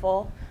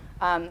helpful.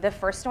 The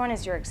first one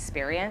is your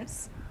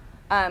experience.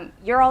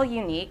 You're all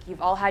unique.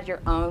 You've all had your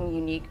own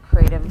unique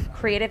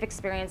creative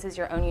experiences,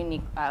 your own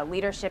unique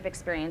leadership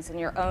experience, and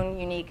your own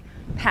unique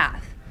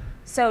path.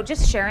 So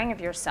just sharing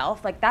of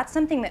yourself, like that's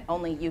something that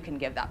only you can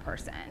give that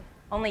person.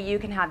 Only you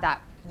can have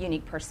that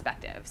unique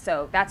perspective.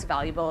 So that's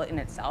valuable in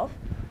itself.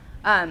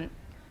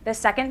 The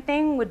second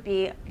thing would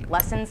be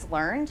lessons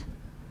learned.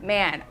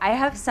 Man, I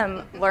have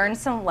learned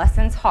some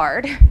lessons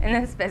hard in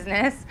this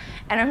business,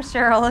 and I'm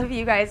sure all of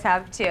you guys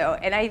have too.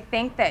 And I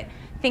think that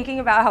thinking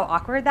about how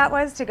awkward that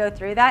was to go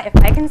through that, if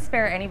I can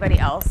spare anybody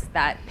else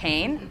that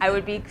pain, I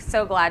would be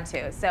so glad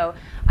to. So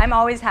I'm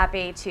always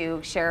happy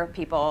to share with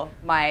people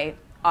my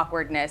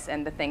awkwardness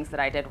and the things that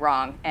I did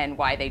wrong and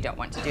why they don't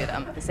want to do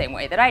them the same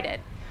way that I did.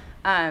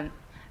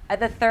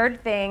 The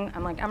third thing,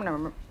 I'm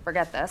gonna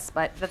forget this,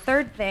 but the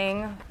third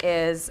thing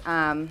is,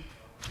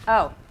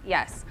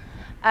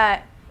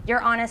 your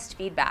honest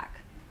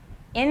feedback.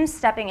 In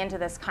stepping into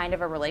this kind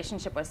of a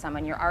relationship with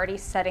someone, you're already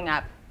setting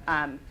up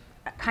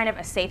kind of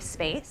a safe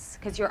space,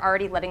 because you're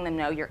already letting them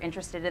know you're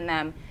interested in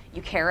them,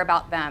 you care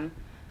about them.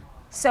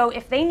 So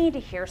if they need to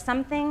hear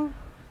something,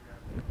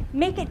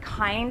 make it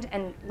kind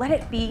and let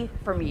it be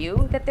from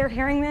you that they're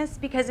hearing this,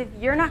 because if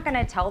you're not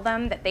gonna tell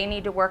them that they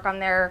need to work on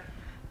their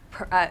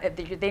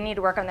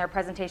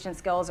presentation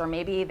skills, or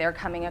maybe they're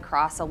coming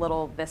across a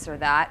little this or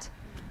that,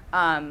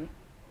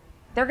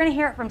 they're going to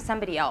hear it from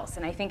somebody else,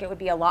 and I think it would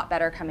be a lot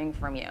better coming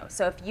from you.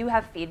 So if you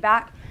have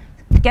feedback,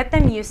 get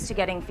them used to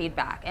getting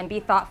feedback and be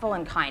thoughtful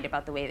and kind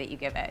about the way that you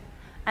give it.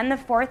 And the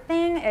fourth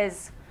thing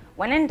is,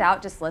 when in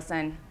doubt, just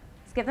listen.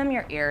 Just give them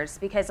your ears,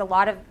 because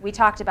we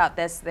talked about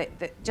this,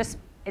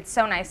 it's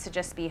so nice to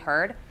just be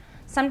heard.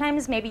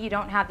 Sometimes maybe you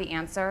don't have the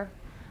answer.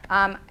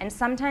 And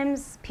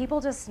sometimes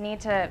people just need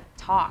to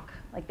talk,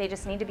 like they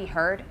just need to be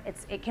heard.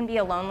 It can be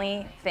a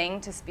lonely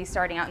thing to be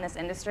starting out in this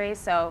industry,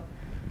 so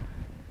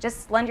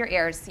just lend your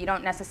ears. You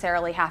don't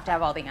necessarily have to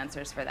have all the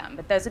answers for them,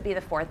 but those would be the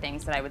 4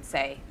 things that I would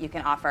say you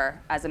can offer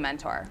as a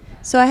mentor.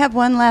 So I have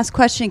one last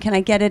question. Can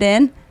I get it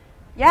in?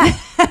 Yeah,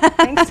 I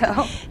think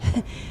so.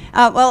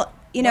 Well,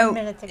 you know, 1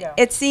 minute to go.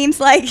 it seems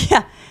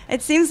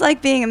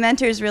like being a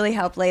mentor has really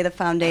helped lay the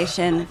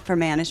foundation for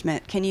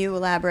management. Can you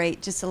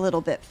elaborate just a little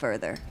bit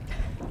further?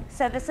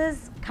 So this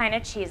is kind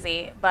of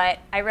cheesy, but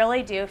I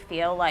really do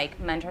feel like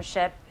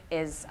mentorship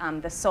is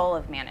the soul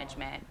of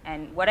management.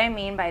 And what I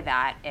mean by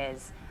that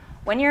is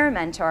when you're a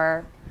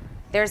mentor,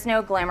 there's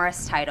no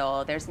glamorous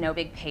title, there's no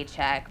big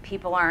paycheck.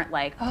 People aren't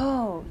like,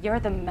 oh, you're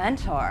the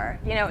mentor.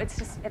 You know, it's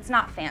just, it's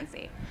not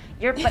fancy.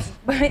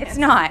 But it's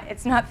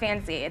not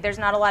fancy. There's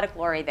not a lot of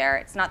glory there.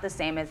 It's not the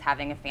same as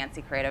having a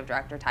fancy creative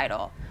director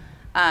title.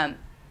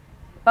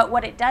 But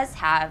what it does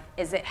have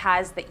is it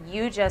has that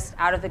you just,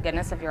 out of the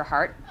goodness of your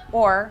heart,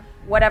 or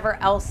whatever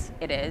else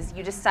it is,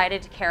 you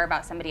decided to care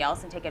about somebody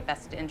else and take a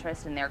vested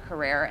interest in their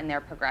career and their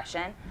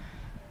progression.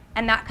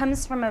 And that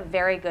comes from a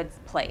very good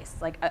place,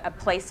 like a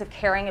place of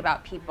caring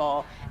about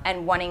people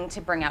and wanting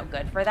to bring out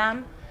good for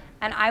them.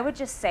 And I would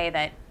just say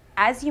that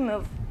as you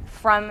move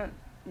from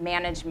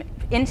management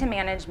into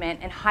management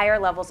and higher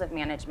levels of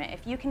management,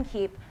 if you can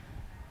keep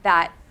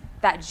that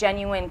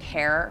genuine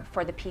care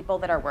for the people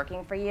that are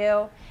working for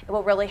you, it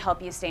will really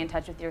help you stay in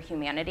touch with your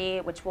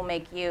humanity, which will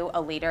make you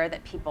a leader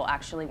that people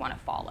actually want to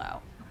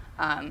follow.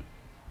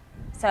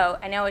 So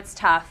I know it's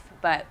tough,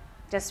 but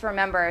just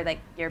remember that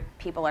your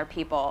people are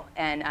people,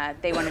 and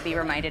they want to be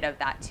reminded of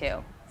that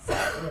too. So.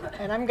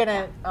 And I'm going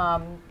to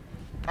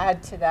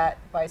add to that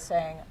by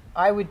saying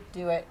I would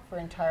do it for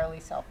entirely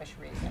selfish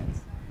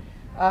reasons.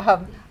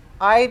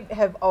 I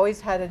have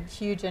always had a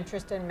huge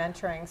interest in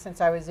mentoring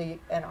since I was an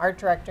art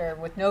director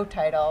with no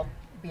title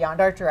beyond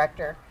art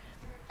director,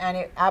 and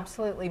it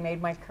absolutely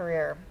made my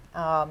career.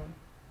 And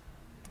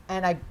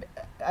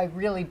I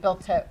really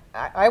built it.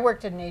 I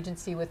worked at an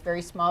agency with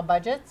very small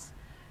budgets,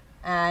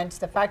 and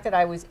the fact that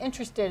I was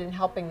interested in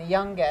helping the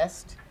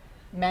youngest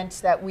meant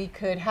that we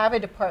could have a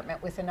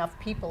department with enough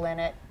people in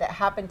it that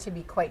happened to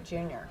be quite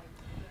junior.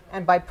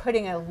 And by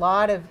putting a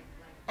lot of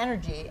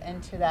energy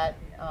into that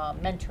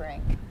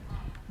mentoring,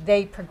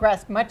 they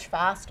progressed much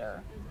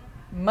faster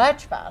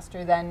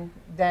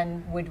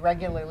than would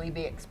regularly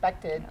be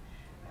expected.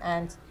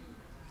 And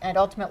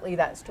ultimately,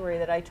 that story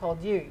that I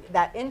told you,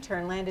 that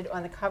intern landed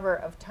on the cover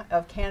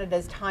of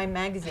Canada's Time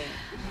magazine.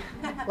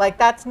 Like,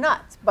 that's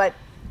nuts, but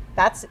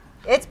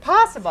it's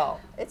possible.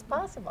 It's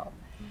possible.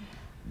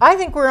 I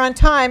think we're on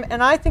time,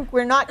 and I think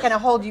we're not going to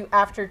hold you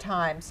after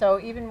time. So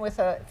even with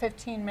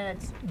 15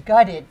 minutes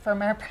gutted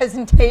from our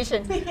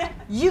presentation,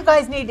 you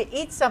guys need to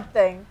eat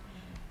something.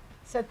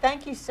 So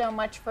thank you so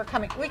much for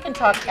coming. We can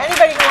talk.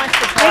 Anybody who wants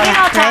to talk, we can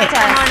all talk to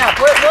us. Come on up.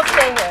 We'll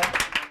stay here.